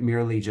not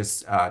merely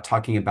just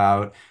talking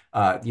about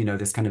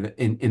this kind of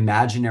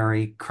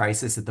imaginary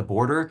crisis at the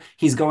border.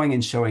 He's going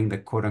and showing the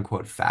quote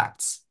unquote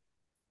facts.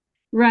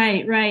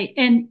 Right, right.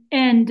 And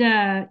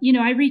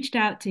I reached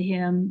out to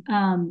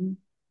him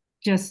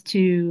just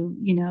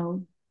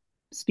to,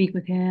 speak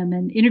with him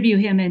and interview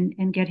him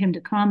and get him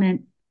to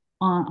comment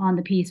on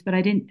the piece, but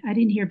I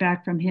didn't hear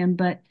back from him.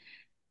 But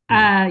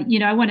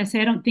Right, I want to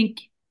say I don't think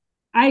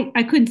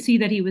I couldn't see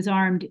that he was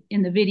armed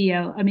in the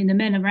video. I mean, the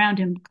men around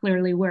him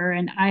clearly were,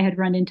 and I had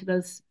run into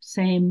those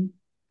same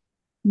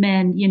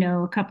men,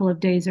 a couple of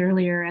days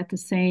earlier at the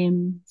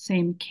same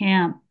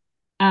camp.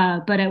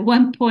 But at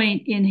one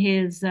point in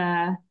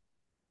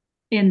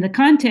the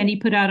content he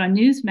put out on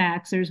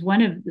Newsmax, there's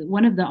one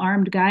of the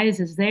armed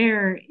guys is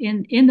there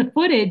in the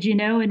footage,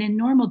 and in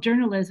normal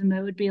journalism,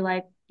 it would be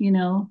like,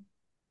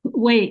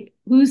 wait,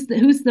 who's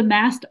the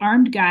masked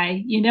armed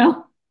guy,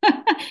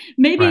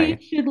 Maybe you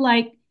right. should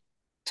like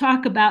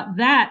talk about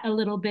that a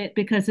little bit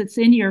because it's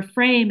in your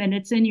frame and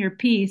it's in your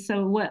piece.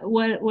 So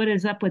what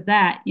is up with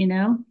that?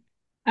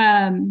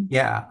 Um,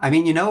 Yeah. I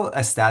mean,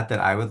 a stat that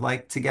I would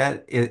like to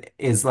get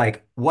is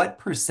like what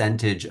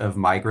percentage of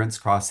migrants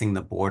crossing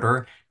the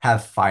border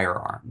have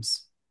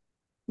firearms?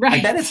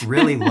 I bet right. it's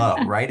really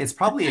low, right? It's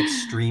probably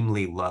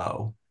extremely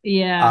low.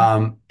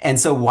 Yeah. And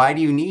so why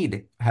do you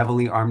need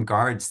heavily armed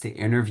guards to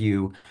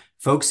interview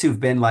folks who've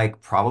been like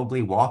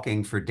probably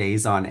walking for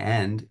days on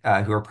end,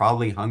 who are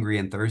probably hungry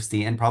and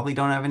thirsty and probably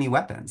don't have any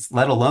weapons,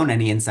 let alone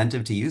any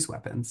incentive to use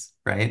weapons,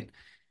 right?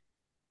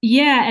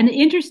 Yeah, and the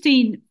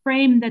interesting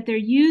frame that they're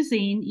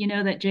using,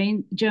 that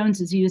Jane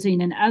Jones is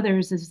using and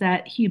others, is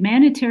that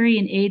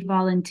humanitarian aid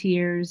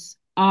volunteers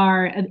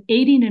are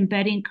aiding and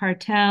abetting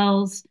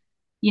cartels.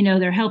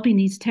 They're helping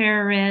these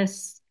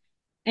terrorists,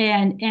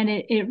 and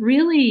it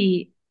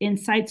really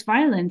incites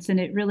violence, and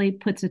it really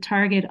puts a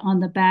target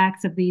on the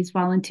backs of these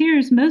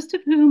volunteers, most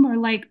of whom are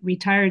like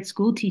retired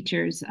school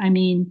teachers. I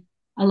mean,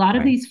 a lot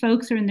of Right. these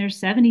folks are in their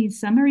 70s,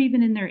 some are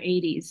even in their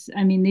 80s.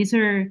 I mean,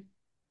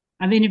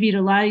 I've interviewed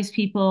a lot of these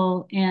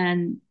people,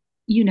 and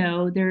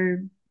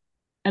they're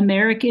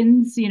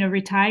Americans,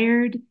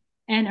 retired,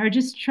 and are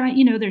just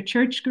trying, they're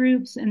church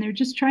groups, and they're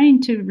just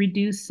trying to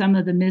reduce some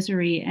of the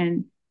misery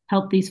and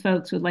help these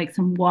folks with like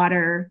some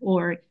water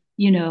or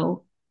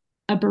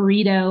a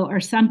burrito or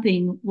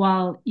something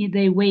while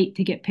they wait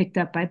to get picked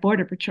up by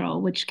Border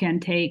Patrol, which can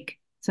take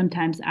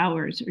sometimes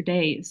hours or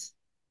days.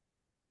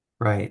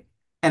 Right.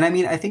 And I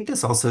mean, I think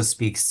this also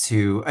speaks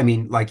to, I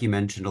mean, like you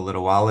mentioned a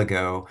little while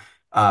ago,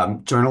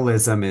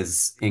 journalism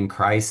is in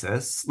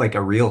crisis, like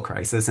a real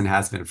crisis, and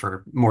has been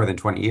for more than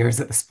 20 years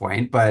at this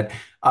point. But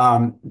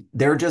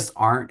there just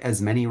aren't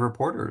as many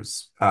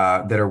reporters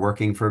that are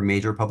working for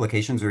major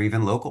publications or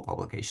even local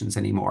publications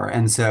anymore.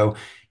 And so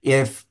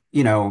if,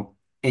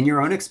 in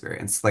your own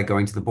experience, like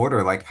going to the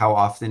border, like how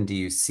often do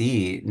you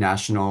see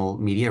national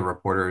media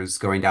reporters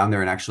going down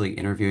there and actually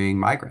interviewing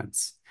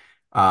migrants?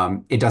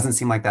 It doesn't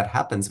seem like that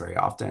happens very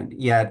often.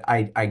 Yet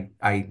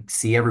I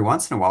see every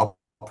once in a while,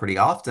 pretty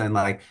often,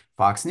 like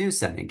Fox News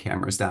sending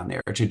cameras down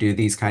there to do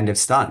these kind of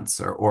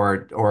stunts,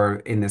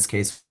 or in this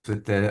case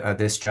with the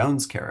this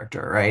Jones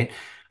character, right?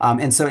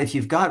 And so if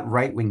you've got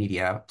right-wing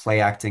media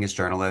play acting as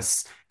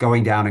journalists,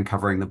 going down and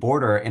covering the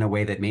border in a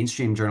way that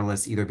mainstream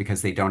journalists, either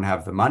because they don't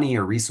have the money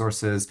or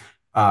resources,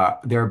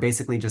 they're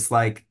basically just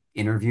like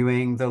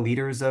interviewing the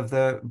leaders of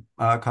the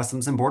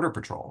Customs and Border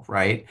Patrol,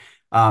 right?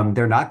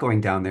 They're not going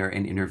down there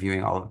and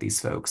interviewing all of these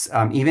folks.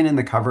 Even in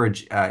the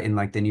coverage in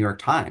like the New York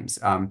Times,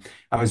 I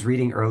was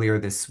reading earlier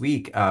this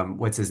week,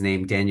 what's his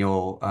name?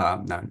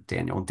 Not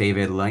Daniel,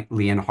 David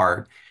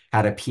Leonhardt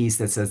had a piece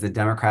that says the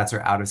Democrats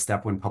are out of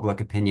step when public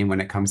opinion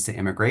when it comes to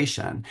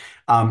immigration.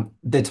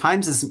 The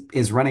Times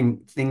is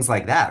running things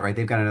like that, right?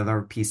 They've got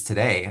another piece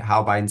today,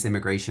 how Biden's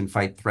immigration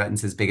fight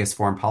threatens his biggest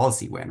foreign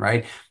policy win,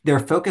 right? They're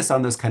focused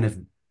on those kind of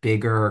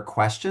bigger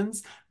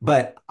questions,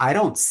 but I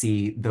don't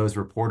see those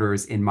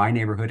reporters in my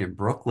neighborhood in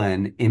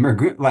Brooklyn,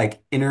 immigrant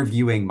like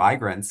interviewing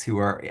migrants who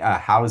are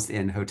housed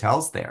in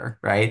hotels there,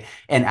 right?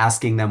 And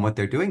asking them what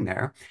they're doing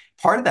there.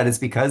 Part of that is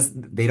because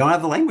they don't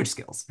have the language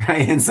skills,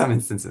 right? In some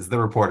instances, the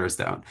reporters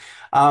don't.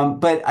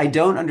 But I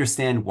don't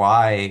understand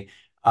why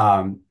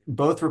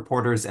both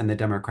reporters and the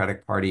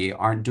Democratic Party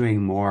aren't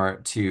doing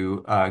more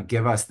to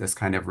give us this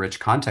kind of rich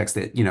context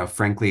that,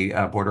 frankly,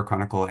 Border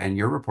Chronicle and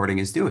your reporting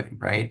is doing,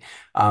 right?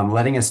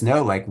 Letting us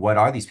know like what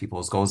are these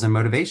people's goals and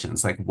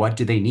motivations, like what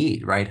do they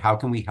need, right? How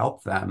can we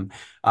help them,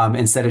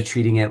 instead of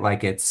treating it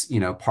like it's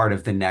part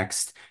of the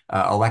next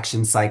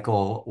election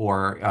cycle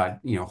or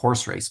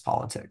horse race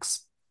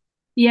politics.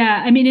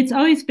 Yeah, I mean, it's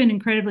always been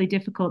incredibly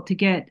difficult to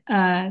get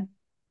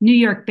New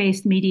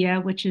York-based media,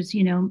 which is,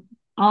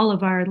 all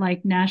of our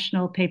like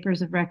national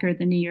papers of record,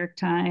 the New York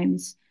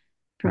Times,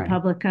 Right.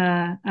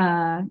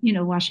 ProPublica,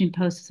 Washington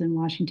Post in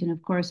Washington,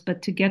 of course,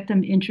 but to get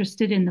them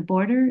interested in the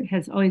border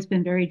has always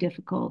been very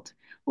difficult,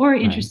 or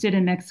Right. interested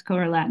in Mexico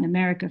or Latin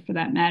America for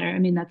that matter. I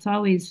mean, that's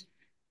always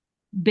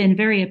been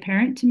very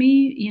apparent to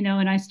me,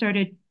 and I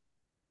started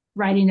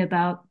writing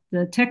about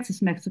the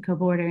Texas-Mexico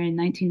border in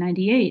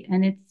 1998,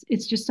 and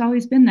it's just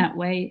always been that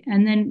way.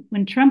 And then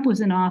when Trump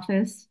was in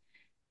office,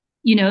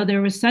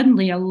 there was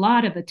suddenly a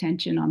lot of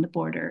attention on the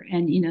border,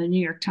 and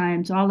New York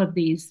Times, all of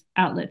these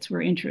outlets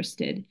were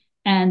interested,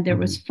 and there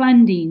was Mhm.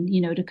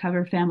 funding, to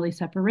cover family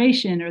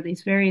separation or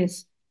these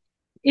various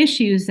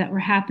issues that were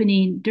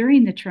happening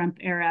during the Trump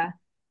era.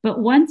 But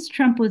once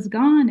Trump was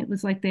gone, it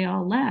was like they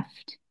all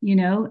left,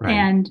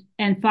 Right.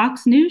 and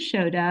Fox News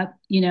showed up,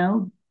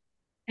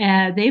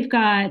 they've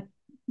got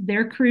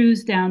their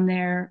crews down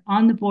there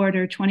on the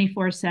border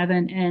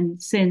 24/7.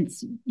 And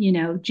since,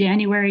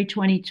 January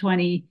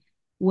 2020,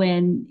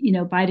 when,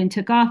 Biden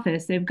took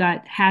office, they've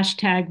got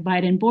hashtag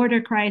Biden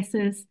border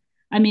crisis.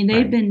 I mean,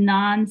 they've Right. been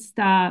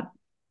nonstop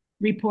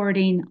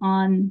reporting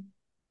on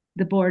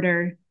the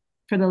border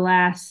for the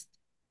last,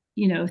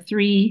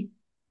 three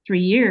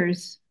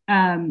years,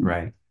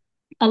 Right.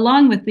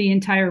 along with the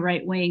entire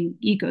right wing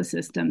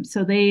ecosystem.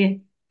 So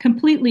they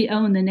completely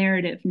own the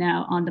narrative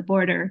now on the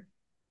border.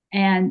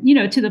 And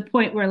to the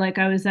point where, like,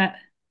 I was at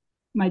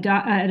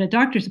at a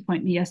doctor's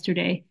appointment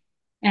yesterday,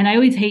 and I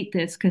always hate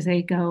this because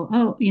they go,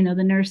 oh,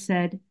 the nurse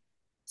said,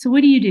 so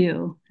what do you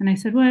do? And I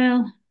said,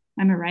 well,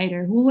 I'm a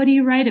writer. Well, what do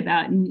you write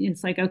about? And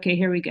it's like, okay,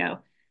 here we go.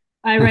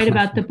 I write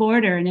about the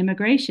border and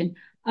immigration.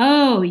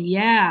 Oh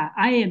yeah,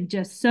 I am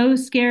just so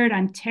scared.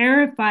 I'm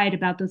terrified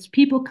about those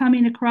people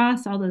coming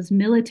across, all those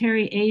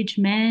military age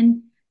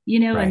men,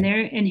 and Right.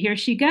 there, and here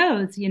she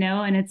goes,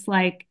 and it's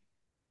like,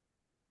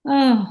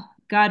 oh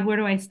God, where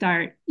do I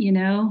start?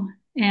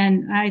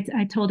 And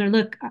I told her,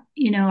 look,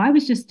 I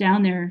was just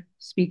down there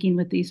speaking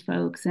with these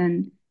folks,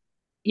 and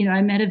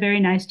I met a very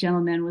nice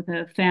gentleman with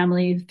a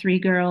family, three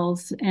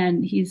girls,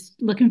 and he's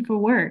looking for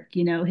work.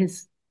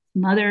 His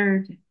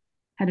mother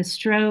had a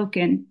stroke,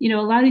 and a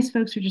lot of these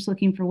folks are just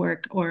looking for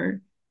work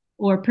or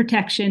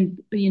protection,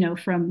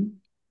 from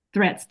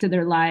threats to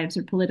their lives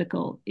or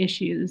political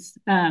issues.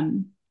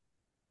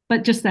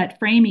 But just that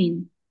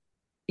framing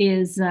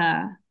is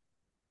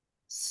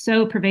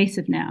so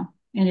pervasive now,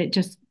 and it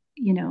just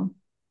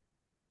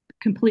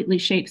completely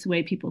shapes the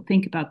way people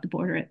think about the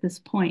border at this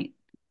point.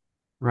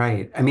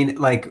 Right. I mean,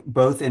 like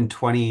both in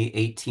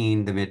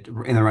 2018, in the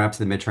run up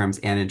to the midterms,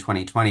 and in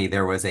 2020,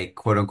 there was a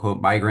quote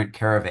unquote migrant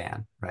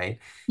caravan, right?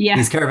 These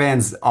Yeah.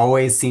 caravans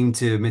always seem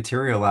to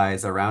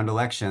materialize around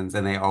elections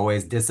and they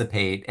always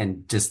dissipate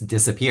and just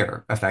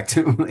disappear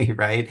effectively,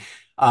 right?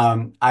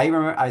 I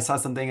remember I saw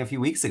something a few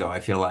weeks ago,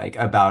 I feel like,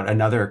 about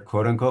another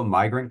quote unquote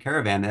migrant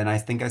caravan, and I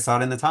think I saw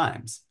it in the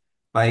Times.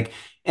 Like,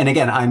 and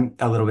again, I'm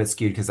a little bit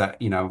skewed because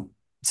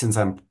since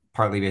I'm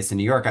partly based in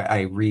New York,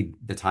 I read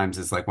the Times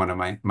as like one of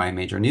my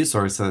major news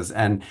sources,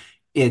 and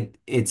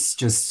it's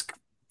just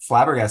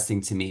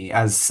flabbergasting to me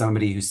as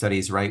somebody who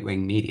studies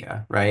right-wing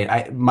media,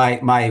 right?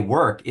 My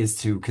work is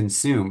to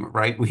consume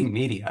right-wing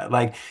media.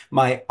 Like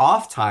my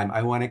off time,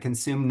 I want to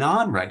consume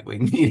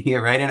non-right-wing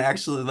media, right? And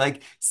actually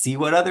like see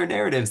what other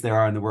narratives there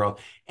are in the world.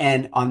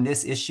 And on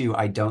this issue,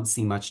 I don't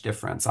see much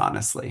difference,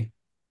 honestly.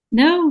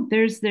 No,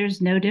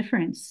 there's no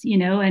difference,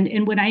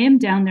 and when I am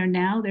down there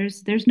now,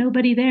 there's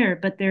nobody there,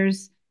 but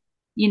there's,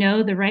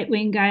 the right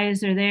wing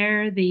guys are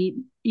there, the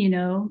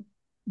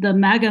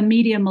MAGA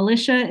media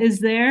militia is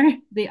there,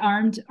 the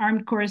armed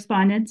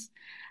correspondents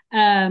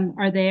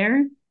are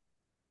there,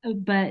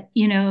 but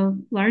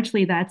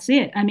largely that's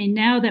it. I mean,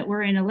 now that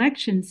we're in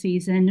election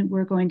season,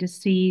 we're going to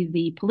see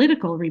the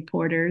political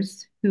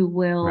reporters who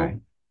will, Right.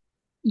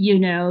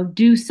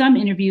 do some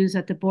interviews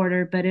at the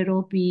border, but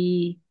it'll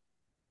be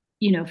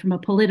from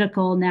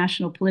a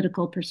national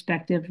political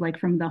perspective, like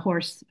from the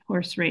horse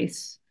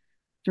race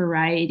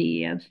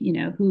variety of,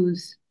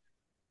 who's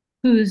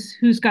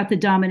got the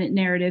dominant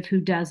narrative,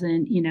 who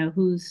doesn't,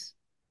 who's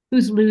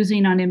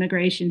losing on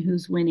immigration,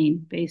 who's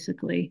winning,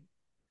 basically.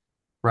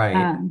 Right.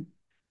 Um,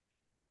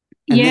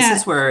 And this yeah,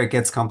 is where it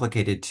gets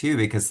complicated too,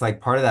 because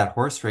like part of that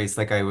horse race,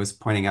 like I was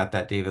pointing out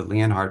that David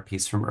Leonhardt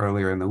piece from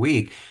earlier in the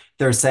week,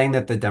 they're saying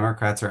that the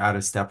Democrats are out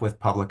of step with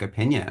public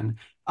opinion.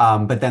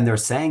 But then they're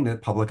saying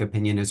that public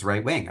opinion is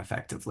right wing,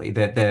 effectively,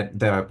 that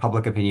the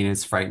public opinion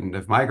is frightened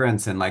of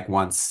migrants and like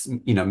wants,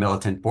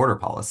 militant border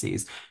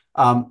policies.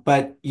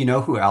 But you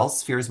know who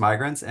else fears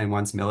migrants and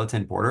wants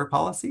militant border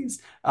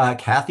policies?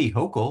 Kathy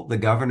Hochul, the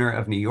governor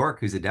of New York,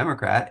 who's a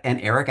Democrat, and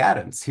Eric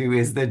Adams, who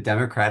is the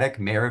Democratic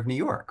mayor of New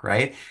York,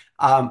 right?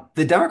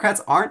 The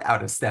Democrats aren't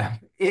out of step.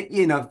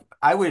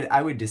 I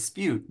would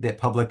dispute that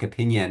public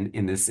opinion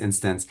in this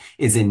instance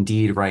is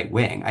indeed right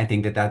wing. I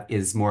think that that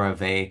is more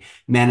of a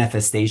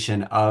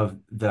manifestation of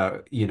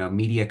the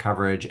media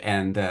coverage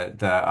and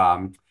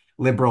the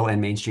liberal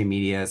and mainstream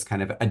media's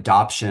kind of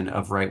adoption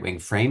of right-wing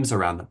frames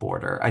around the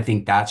border. I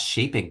think that's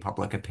shaping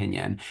public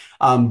opinion.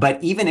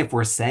 But even if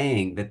we're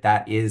saying that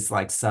that is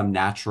like some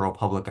natural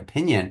public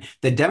opinion,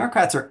 the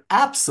Democrats are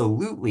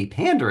absolutely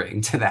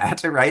pandering to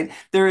that, right?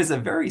 There is a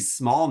very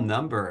small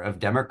number of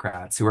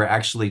Democrats who are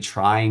actually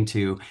trying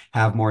to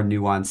have more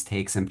nuanced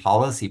takes and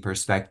policy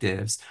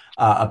perspectives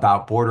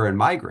about border and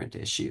migrant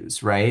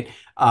issues, right?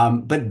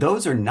 But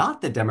those are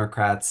not the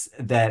Democrats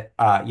that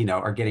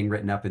are getting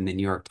written up in the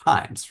New York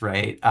Times,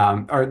 right?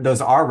 Or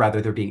those are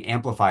rather they're being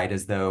amplified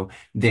as though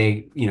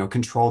they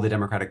control the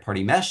Democratic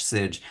Party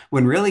message,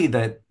 when really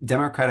the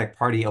Democratic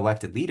Party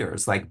elected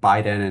leaders like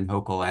Biden and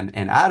Hochul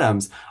and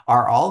Adams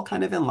are all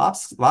kind of in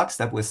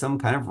lockstep with some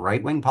kind of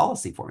right-wing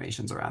policy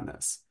formations around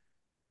this.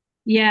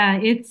 Yeah,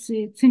 it's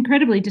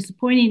incredibly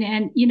disappointing.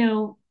 And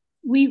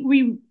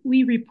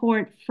we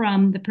report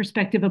from the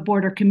perspective of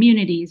border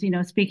communities,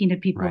 speaking to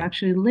people who Right.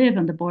 actually live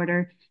on the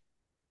border.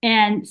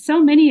 And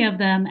so many of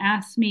them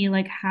ask me,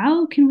 like,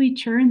 how can we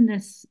turn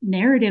this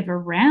narrative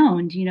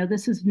around?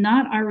 This is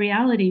not our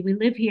reality. We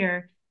live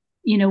here.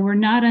 We're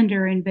not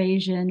under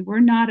invasion. We're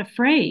not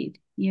afraid.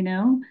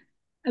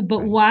 But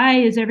Right. why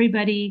is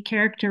everybody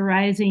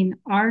characterizing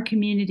our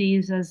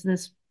communities as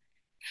this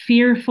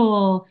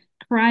fearful,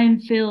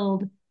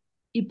 crime-filled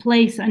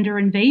place under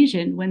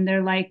invasion when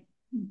they're like,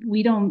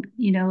 we don't,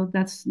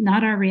 that's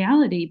not our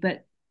reality?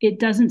 But it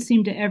doesn't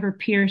seem to ever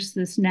pierce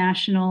this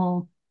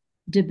national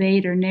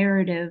debate or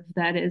narrative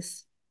that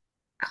is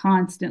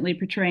constantly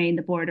portraying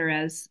the border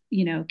as,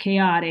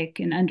 chaotic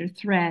and under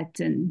threat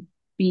and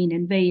being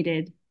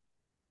invaded.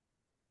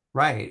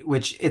 Right,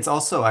 which it's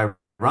also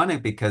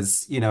ironic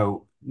because,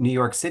 New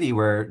York City,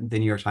 where the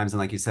New York Times and,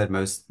 like you said,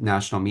 most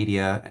national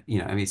media,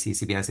 NBC,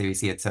 CBS,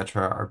 ABC, et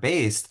cetera, are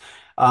based,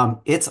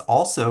 it's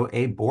also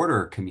a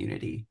border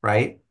community,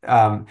 right?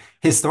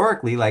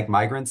 Historically, like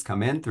migrants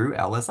come in through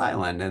Ellis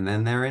Island and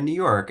then they're in New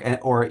York,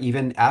 or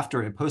even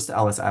after post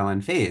Ellis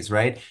Island phase,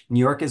 right? New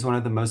York is one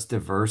of the most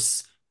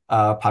diverse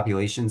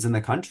populations in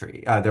the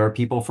country. There are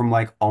people from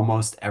like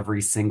almost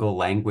every single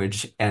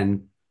language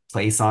and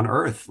place on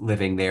earth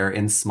living there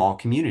in small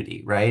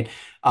community, right?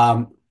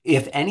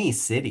 If any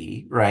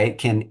city, right,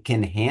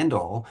 can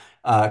handle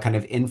kind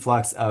of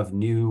influx of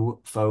new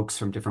folks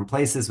from different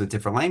places with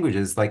different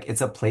languages, like it's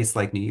a place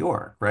like New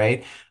York,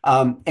 right?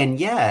 And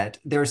yet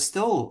they're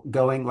still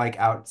going like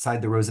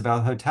outside the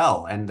Roosevelt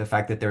Hotel, and the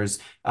fact that there's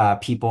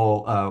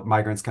people,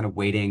 migrants, kind of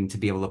waiting to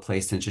be able to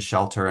place into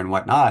shelter and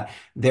whatnot.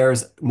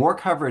 There's more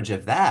coverage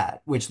of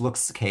that, which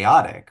looks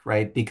chaotic,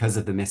 right, because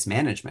of the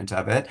mismanagement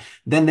of it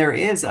than there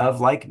is of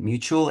like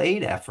mutual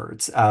aid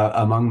efforts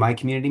among my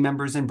community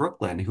members in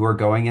Brooklyn who are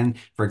going in,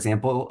 for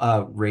example,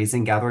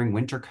 gathering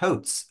winter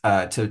coats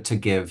to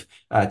give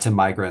to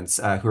migrants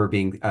who are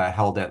being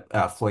held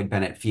at Floyd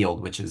Bennett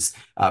Field, which is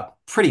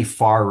pretty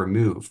far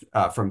removed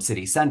from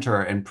city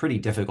center and pretty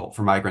difficult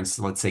for migrants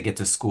to, let's say, get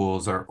to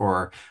schools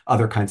or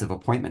other kinds of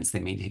appointments they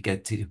need to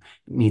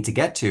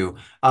get to.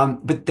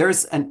 But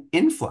there's an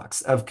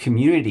influx of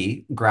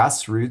community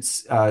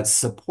grassroots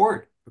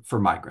support for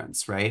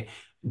migrants, right?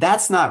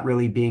 That's not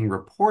really being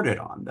reported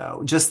on,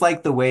 though. Just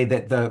like the way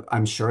that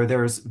I'm sure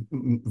there's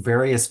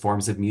various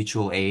forms of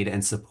mutual aid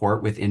and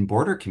support within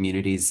border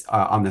communities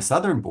on the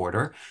southern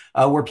border,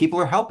 where people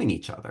are helping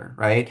each other,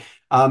 right?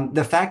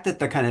 The fact that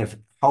the kind of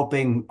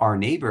helping our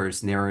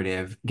neighbors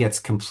narrative gets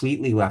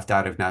completely left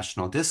out of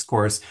national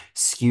discourse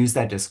skews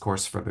that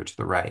discourse further to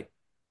the right.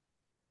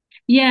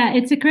 Yeah,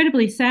 it's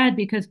incredibly sad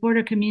because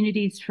border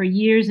communities for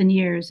years and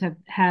years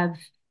have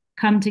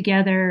come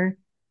together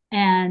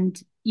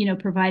and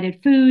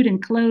provided food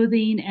and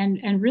clothing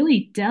and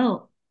really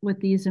dealt with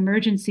these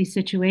emergency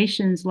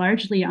situations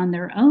largely on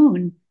their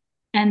own.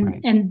 And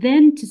Right. and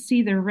then to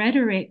see the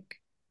rhetoric,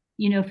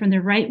 from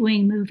the right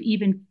wing move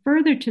even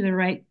further to the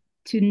right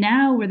to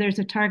now where there's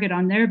a target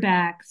on their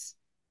backs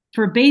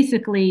for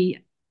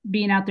basically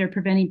being out there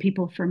preventing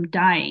people from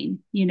dying,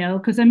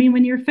 because I mean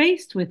when you're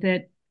faced with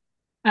it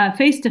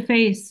face to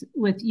face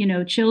with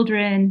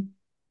children,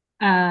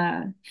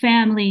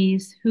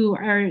 families who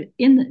are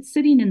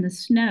sitting in the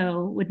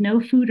snow with no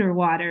food or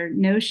water,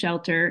 no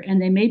shelter,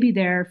 and they may be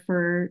there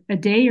for a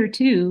day or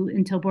two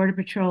until Border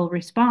Patrol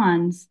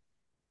responds.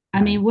 I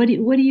Right. mean, what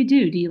do you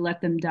do? Do you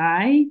let them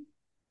die?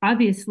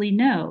 Obviously,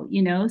 no.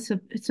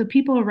 So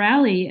people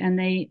rally and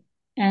they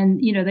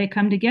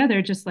come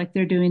together just like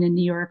they're doing in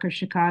New York or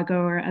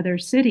Chicago or other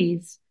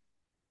cities.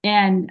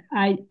 And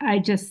I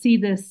just see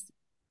this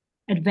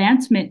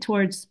advancement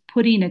towards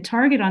putting a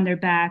target on their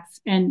backs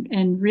and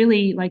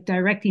really like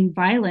directing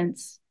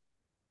violence,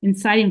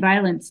 inciting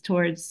violence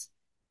towards,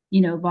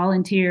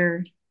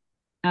 volunteer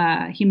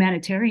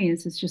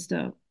humanitarians is just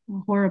a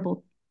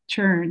horrible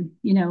turn,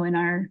 in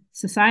our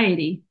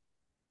society.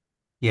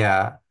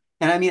 Yeah.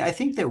 And I mean, I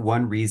think that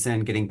one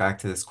reason, getting back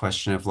to this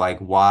question of like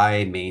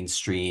why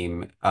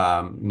mainstream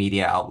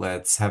media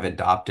outlets have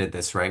adopted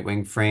this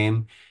right-wing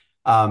frame,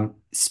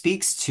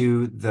 speaks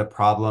to the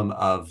problem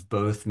of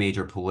both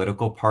major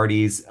political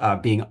parties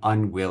being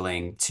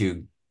unwilling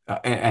to,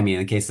 I mean, in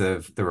the case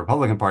of the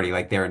Republican Party,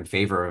 like they're in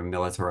favor of a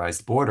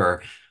militarized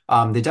border.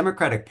 the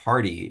Democratic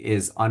Party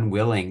is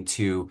unwilling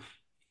to,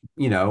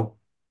 you know,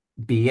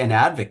 be an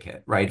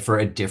advocate, right, for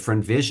a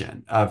different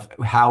vision of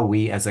how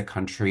we as a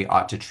country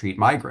ought to treat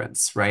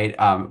migrants, right,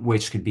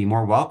 which could be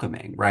more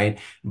welcoming, right?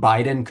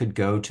 Biden could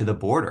go to the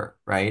border,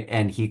 right,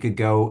 and he could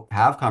go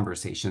have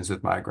conversations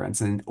with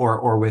migrants and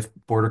or with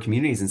border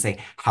communities and say,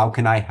 how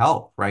can I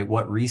help, right?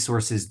 What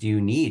resources do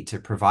you need to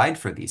provide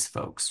for these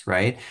folks,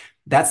 right?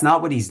 That's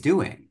not what he's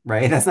doing,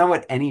 right? That's not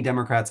what any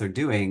Democrats are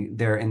doing.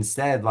 They're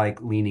instead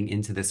like leaning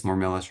into this more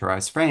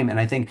militarized frame. And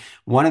I think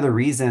one of the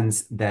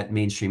reasons that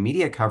mainstream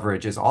media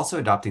coverage is also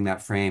adopting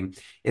that frame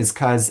is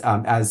because,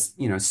 as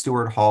you know,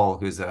 Stuart Hall,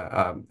 who's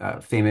a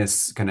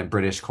famous kind of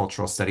British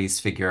cultural studies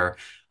figure,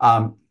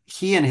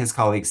 he and his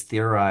colleagues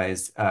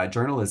theorized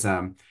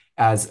journalism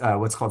as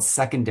what's called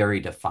secondary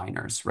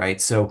definers,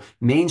 right? So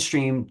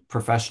mainstream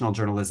professional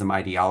journalism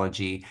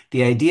ideology,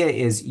 the idea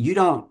is you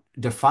don't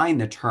define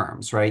the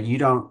terms, right? You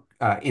don't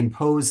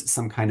impose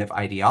some kind of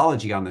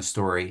ideology on the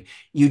story.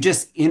 You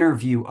just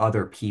interview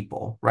other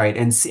people, right?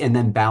 And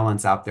then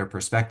balance out their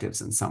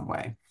perspectives in some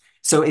way.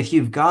 So if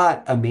you've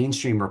got a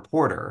mainstream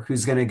reporter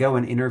who's going to go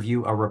and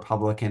interview a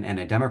Republican and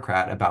a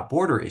Democrat about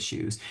border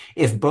issues,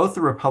 if both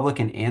the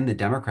Republican and the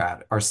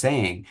Democrat are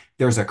saying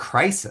there's a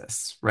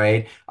crisis,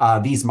 right?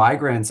 These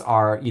migrants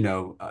are,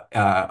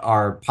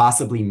 are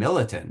possibly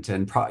militant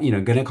and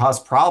going to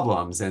cause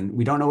problems, and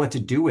we don't know what to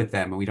do with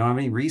them, and we don't have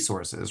any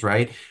resources,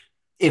 right?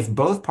 If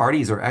both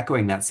parties are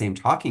echoing that same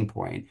talking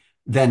point,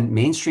 then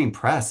mainstream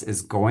press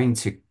is going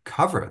to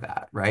cover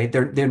that, right?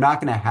 They're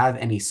not going to have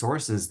any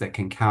sources that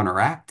can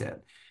counteract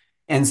it.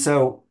 And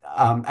so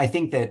I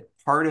think that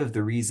part of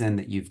the reason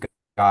that you've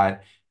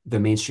got the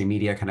mainstream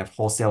media kind of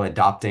wholesale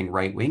adopting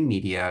right-wing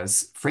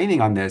media's framing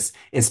on this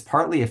is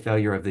partly a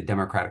failure of the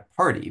Democratic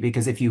Party.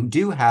 Because if you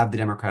do have the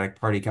Democratic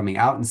Party coming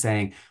out and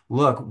saying,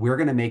 look, we're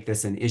going to make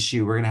this an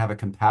issue, we're going to have a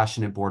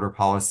compassionate border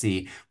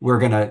policy, we're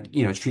going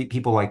to, treat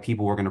people like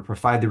people, we're going to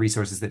provide the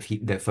resources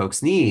that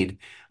folks need,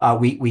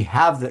 we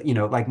have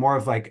the, like more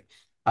of like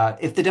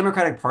if the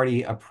Democratic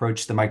Party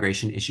approached the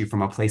migration issue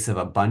from a place of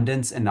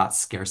abundance and not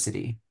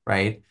scarcity,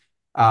 right?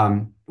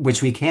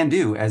 Which we can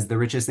do as the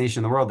richest nation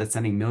in the world that's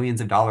sending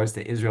millions of dollars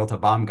to Israel to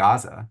bomb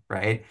Gaza,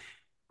 right?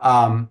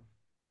 Um,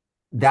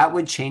 that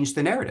would change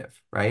the narrative,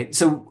 right?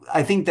 So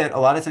I think that a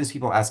lot of times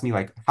people ask me,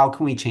 like, how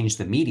can we change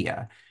the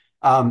media?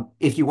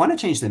 If you want to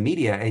change the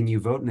media and you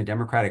vote in the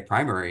Democratic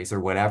primaries or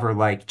whatever,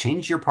 like,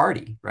 change your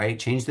party, right?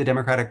 Change the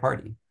Democratic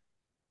Party.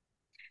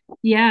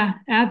 Yeah,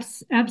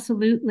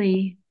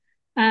 absolutely.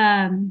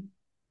 Um,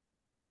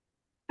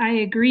 I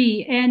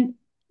agree. And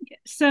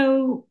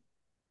so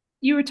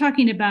you were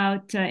talking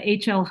about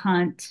H.L.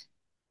 Hunt,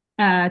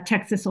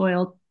 Texas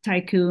oil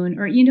tycoon,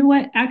 or you know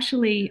what?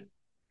 Actually,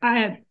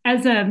 I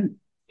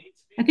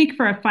think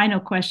for a final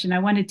question, I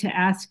wanted to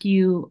ask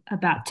you Of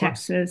about course.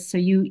 Texas. So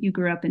you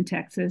grew up in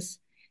Texas.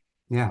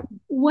 Yeah,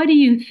 What do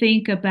you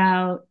think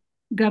about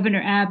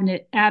Governor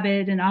Abbott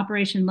and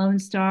Operation Lone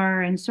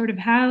Star and sort of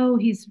how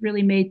he's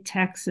really made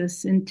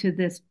Texas into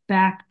this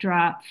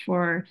backdrop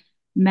for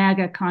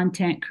MAGA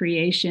content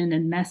creation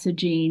and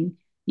messaging?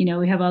 You know,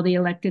 we have all the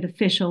elected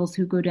officials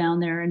who go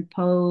down there and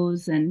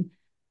pose, and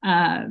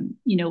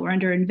we're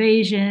under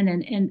invasion,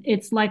 and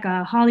it's like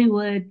a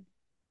Hollywood,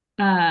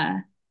 uh,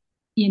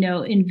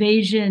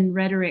 invasion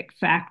rhetoric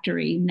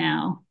factory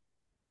now.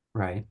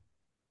 right.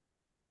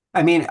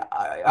 I mean,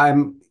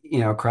 I'm,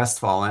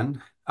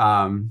 crestfallen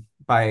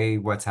by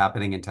what's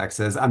happening in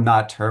Texas. I'm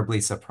not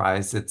terribly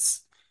surprised.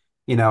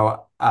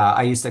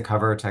 I used to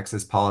cover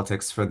Texas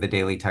politics for the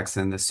Daily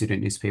Texan, the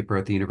student newspaper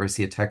at the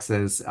University of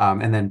Texas,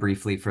 and then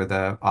briefly for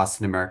the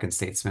Austin American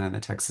Statesman and the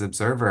Texas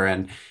Observer.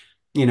 And,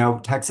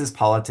 Texas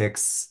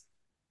politics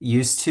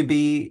used to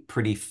be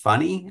pretty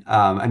funny.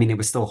 I mean, it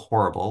was still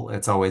horrible.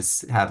 It's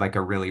always had like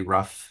a really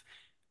rough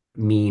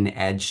mean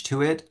edge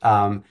to it.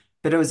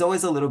 But it was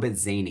always a little bit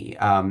zany.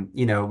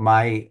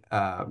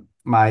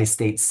 My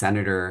state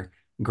senator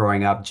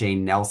growing up,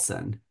 Jane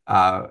Nelson,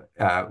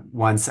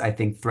 once I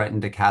think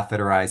threatened to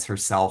catheterize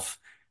herself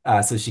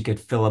so she could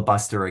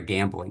filibuster a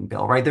gambling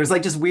bill, right? There's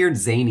like just weird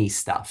zany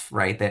stuff,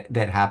 right,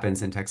 that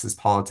happens in Texas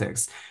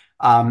politics.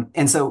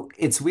 And so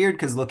it's weird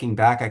because looking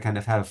back, I kind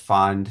of have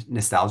fond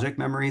nostalgic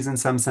memories in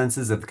some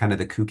senses of kind of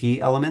the kooky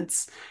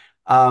elements.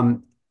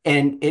 Um,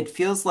 and it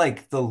feels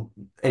like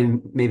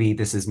and maybe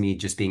this is me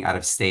just being out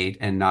of state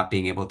and not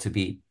being able to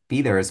be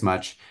there as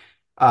much.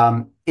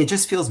 It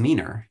just feels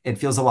meaner. It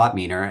feels a lot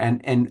meaner.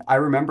 And I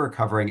remember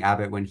covering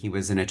Abbott when he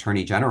was an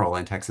attorney general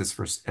in Texas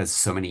for as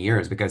so many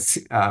years because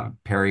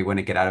Perry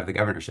wouldn't get out of the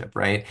governorship,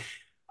 right?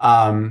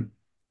 Um,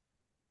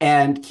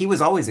 and he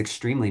was always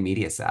extremely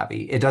media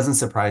savvy. It doesn't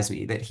surprise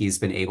me that he's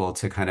been able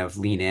to kind of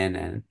lean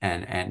in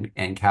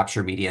and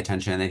capture media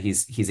attention, and that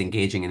he's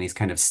engaging in these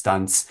kind of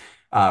stunts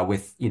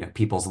with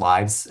people's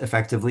lives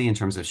effectively in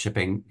terms of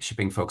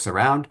shipping folks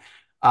around.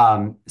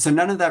 So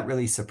none of that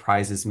really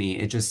surprises me.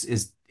 It just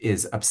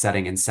is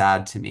upsetting and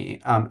sad to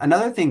me.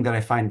 Another thing that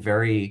I find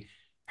very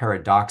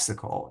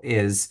paradoxical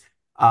is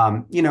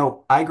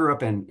I grew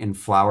up in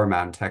Flower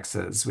Mound,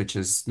 Texas, which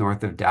is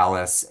north of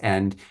Dallas,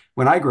 and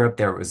when I grew up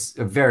there, it was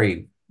a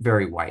very,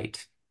 very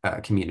white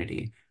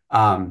community.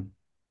 Um,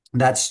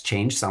 that's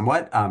changed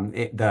somewhat.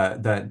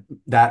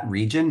 That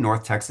region,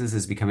 North Texas,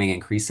 is becoming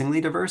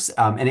increasingly diverse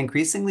and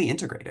increasingly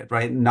integrated,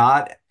 right?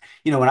 Not,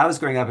 when I was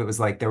growing up, it was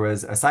like there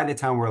was a side of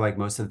town where like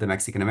most of the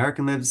Mexican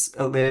American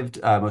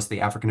lived, most of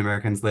the African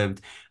Americans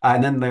lived,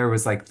 and then there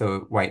was like the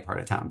white part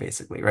of town,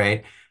 basically,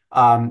 right?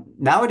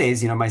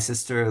 Nowadays, my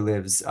sister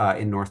lives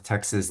in North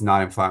Texas,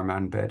 not in Flower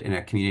Mound, but in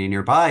a community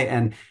nearby,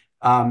 and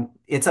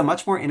it's a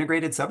much more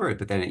integrated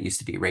suburb than it used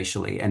to be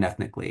racially and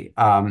ethnically.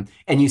 And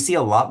you see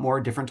a lot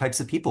more different types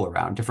of people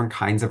around, different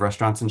kinds of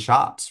restaurants and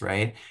shops,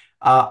 right?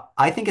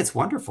 I think it's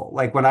wonderful.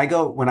 Like when I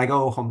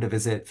go home to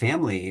visit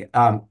family,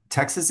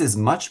 Texas is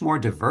much more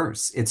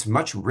diverse. It's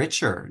much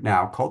richer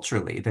now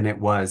culturally than it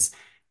was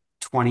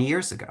 20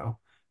 years ago,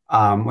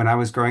 when I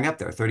was growing up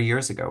there, 30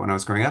 years ago when I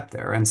was growing up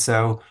there. And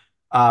so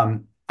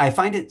I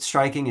find it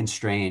striking and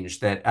strange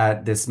that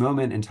at this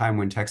moment in time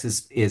when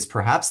Texas is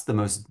perhaps the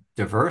most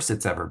diverse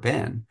it's ever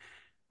been,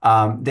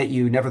 that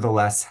you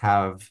nevertheless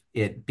have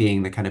it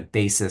being the kind of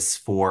basis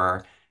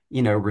for,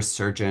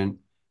 resurgent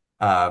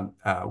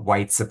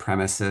white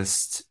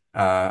supremacist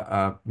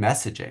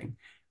messaging.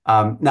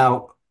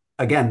 Now,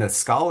 again, the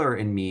scholar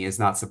in me is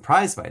not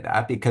surprised by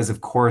that because, of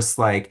course,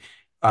 like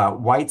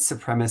white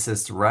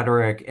supremacist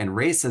rhetoric and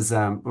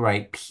racism,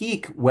 right,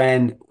 peak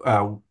when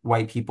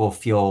white people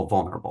feel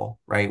vulnerable,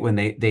 right, when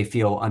they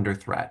feel under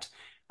threat.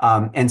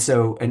 And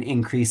so an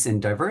increase in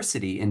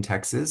diversity in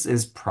Texas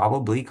is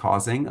probably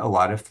causing a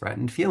lot of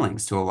threatened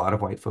feelings to a lot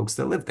of white folks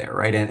that live there,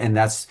 right? And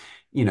that's,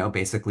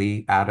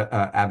 basically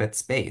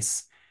Abbott's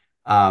base.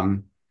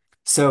 Um,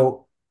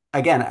 so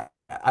again,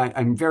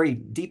 I'm very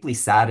deeply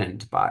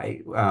saddened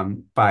by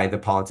the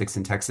politics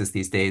in Texas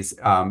these days,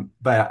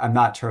 but I'm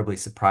not terribly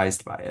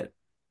surprised by it.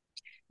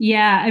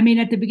 Yeah, I mean,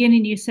 at the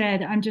beginning you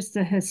said I'm just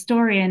a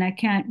historian. I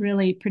can't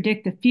really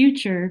predict the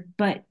future,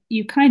 but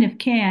you kind of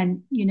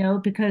can,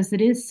 because it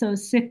is so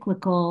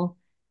cyclical,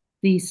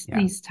 Yeah,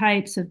 these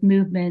types of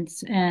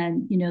movements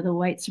and, the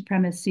white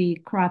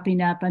supremacy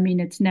cropping up. I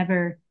mean,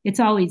 it's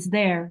always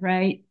there,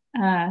 right?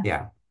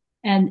 yeah.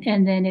 And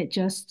then it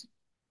just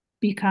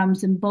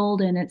becomes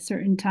emboldened at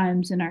certain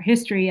times in our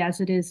history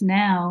as it is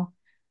now.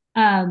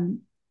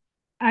 Um,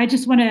 I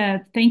just want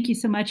to thank you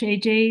so much,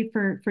 AJ,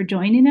 for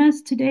joining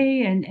us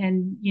today and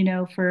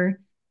for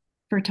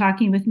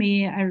talking with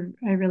me. I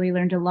really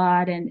learned a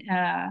lot and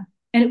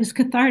it was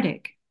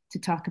cathartic to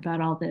talk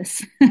about all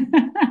this.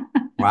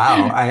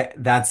 Wow, I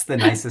that's the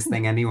nicest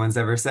thing anyone's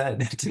ever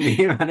said to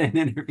me about an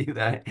interview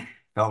that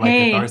felt like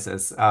Hey,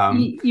 catharsis.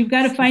 you've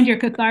got to find your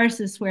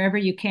catharsis wherever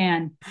you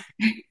can.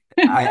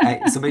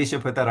 Somebody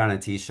should put that on a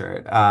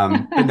t-shirt.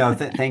 But no,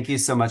 thank you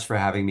so much for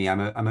having me.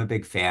 I'm a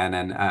big fan,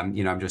 and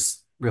I'm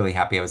just really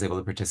happy I was able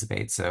to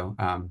participate. So,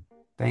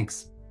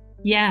 thanks.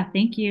 Yeah,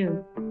 thank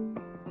you.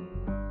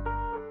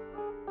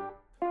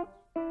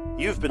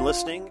 You've been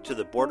listening to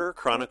the Border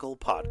Chronicle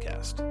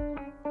podcast.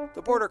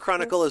 The Border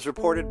Chronicle is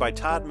reported by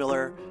Todd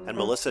Miller and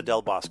Melissa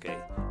Del Bosque,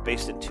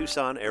 based in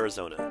Tucson,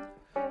 Arizona.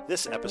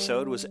 This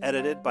episode was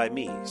edited by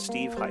me,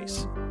 Steve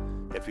Heiss.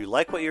 If you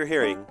like what you're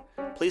hearing,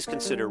 please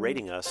consider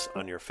rating us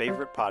on your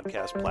favorite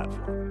podcast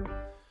platform.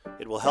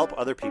 It will help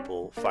other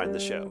people find the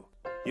show.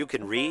 You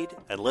can read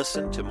and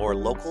listen to more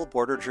local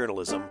border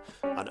journalism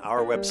on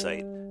our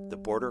website,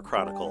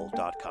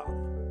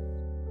 theborderchronicle.com.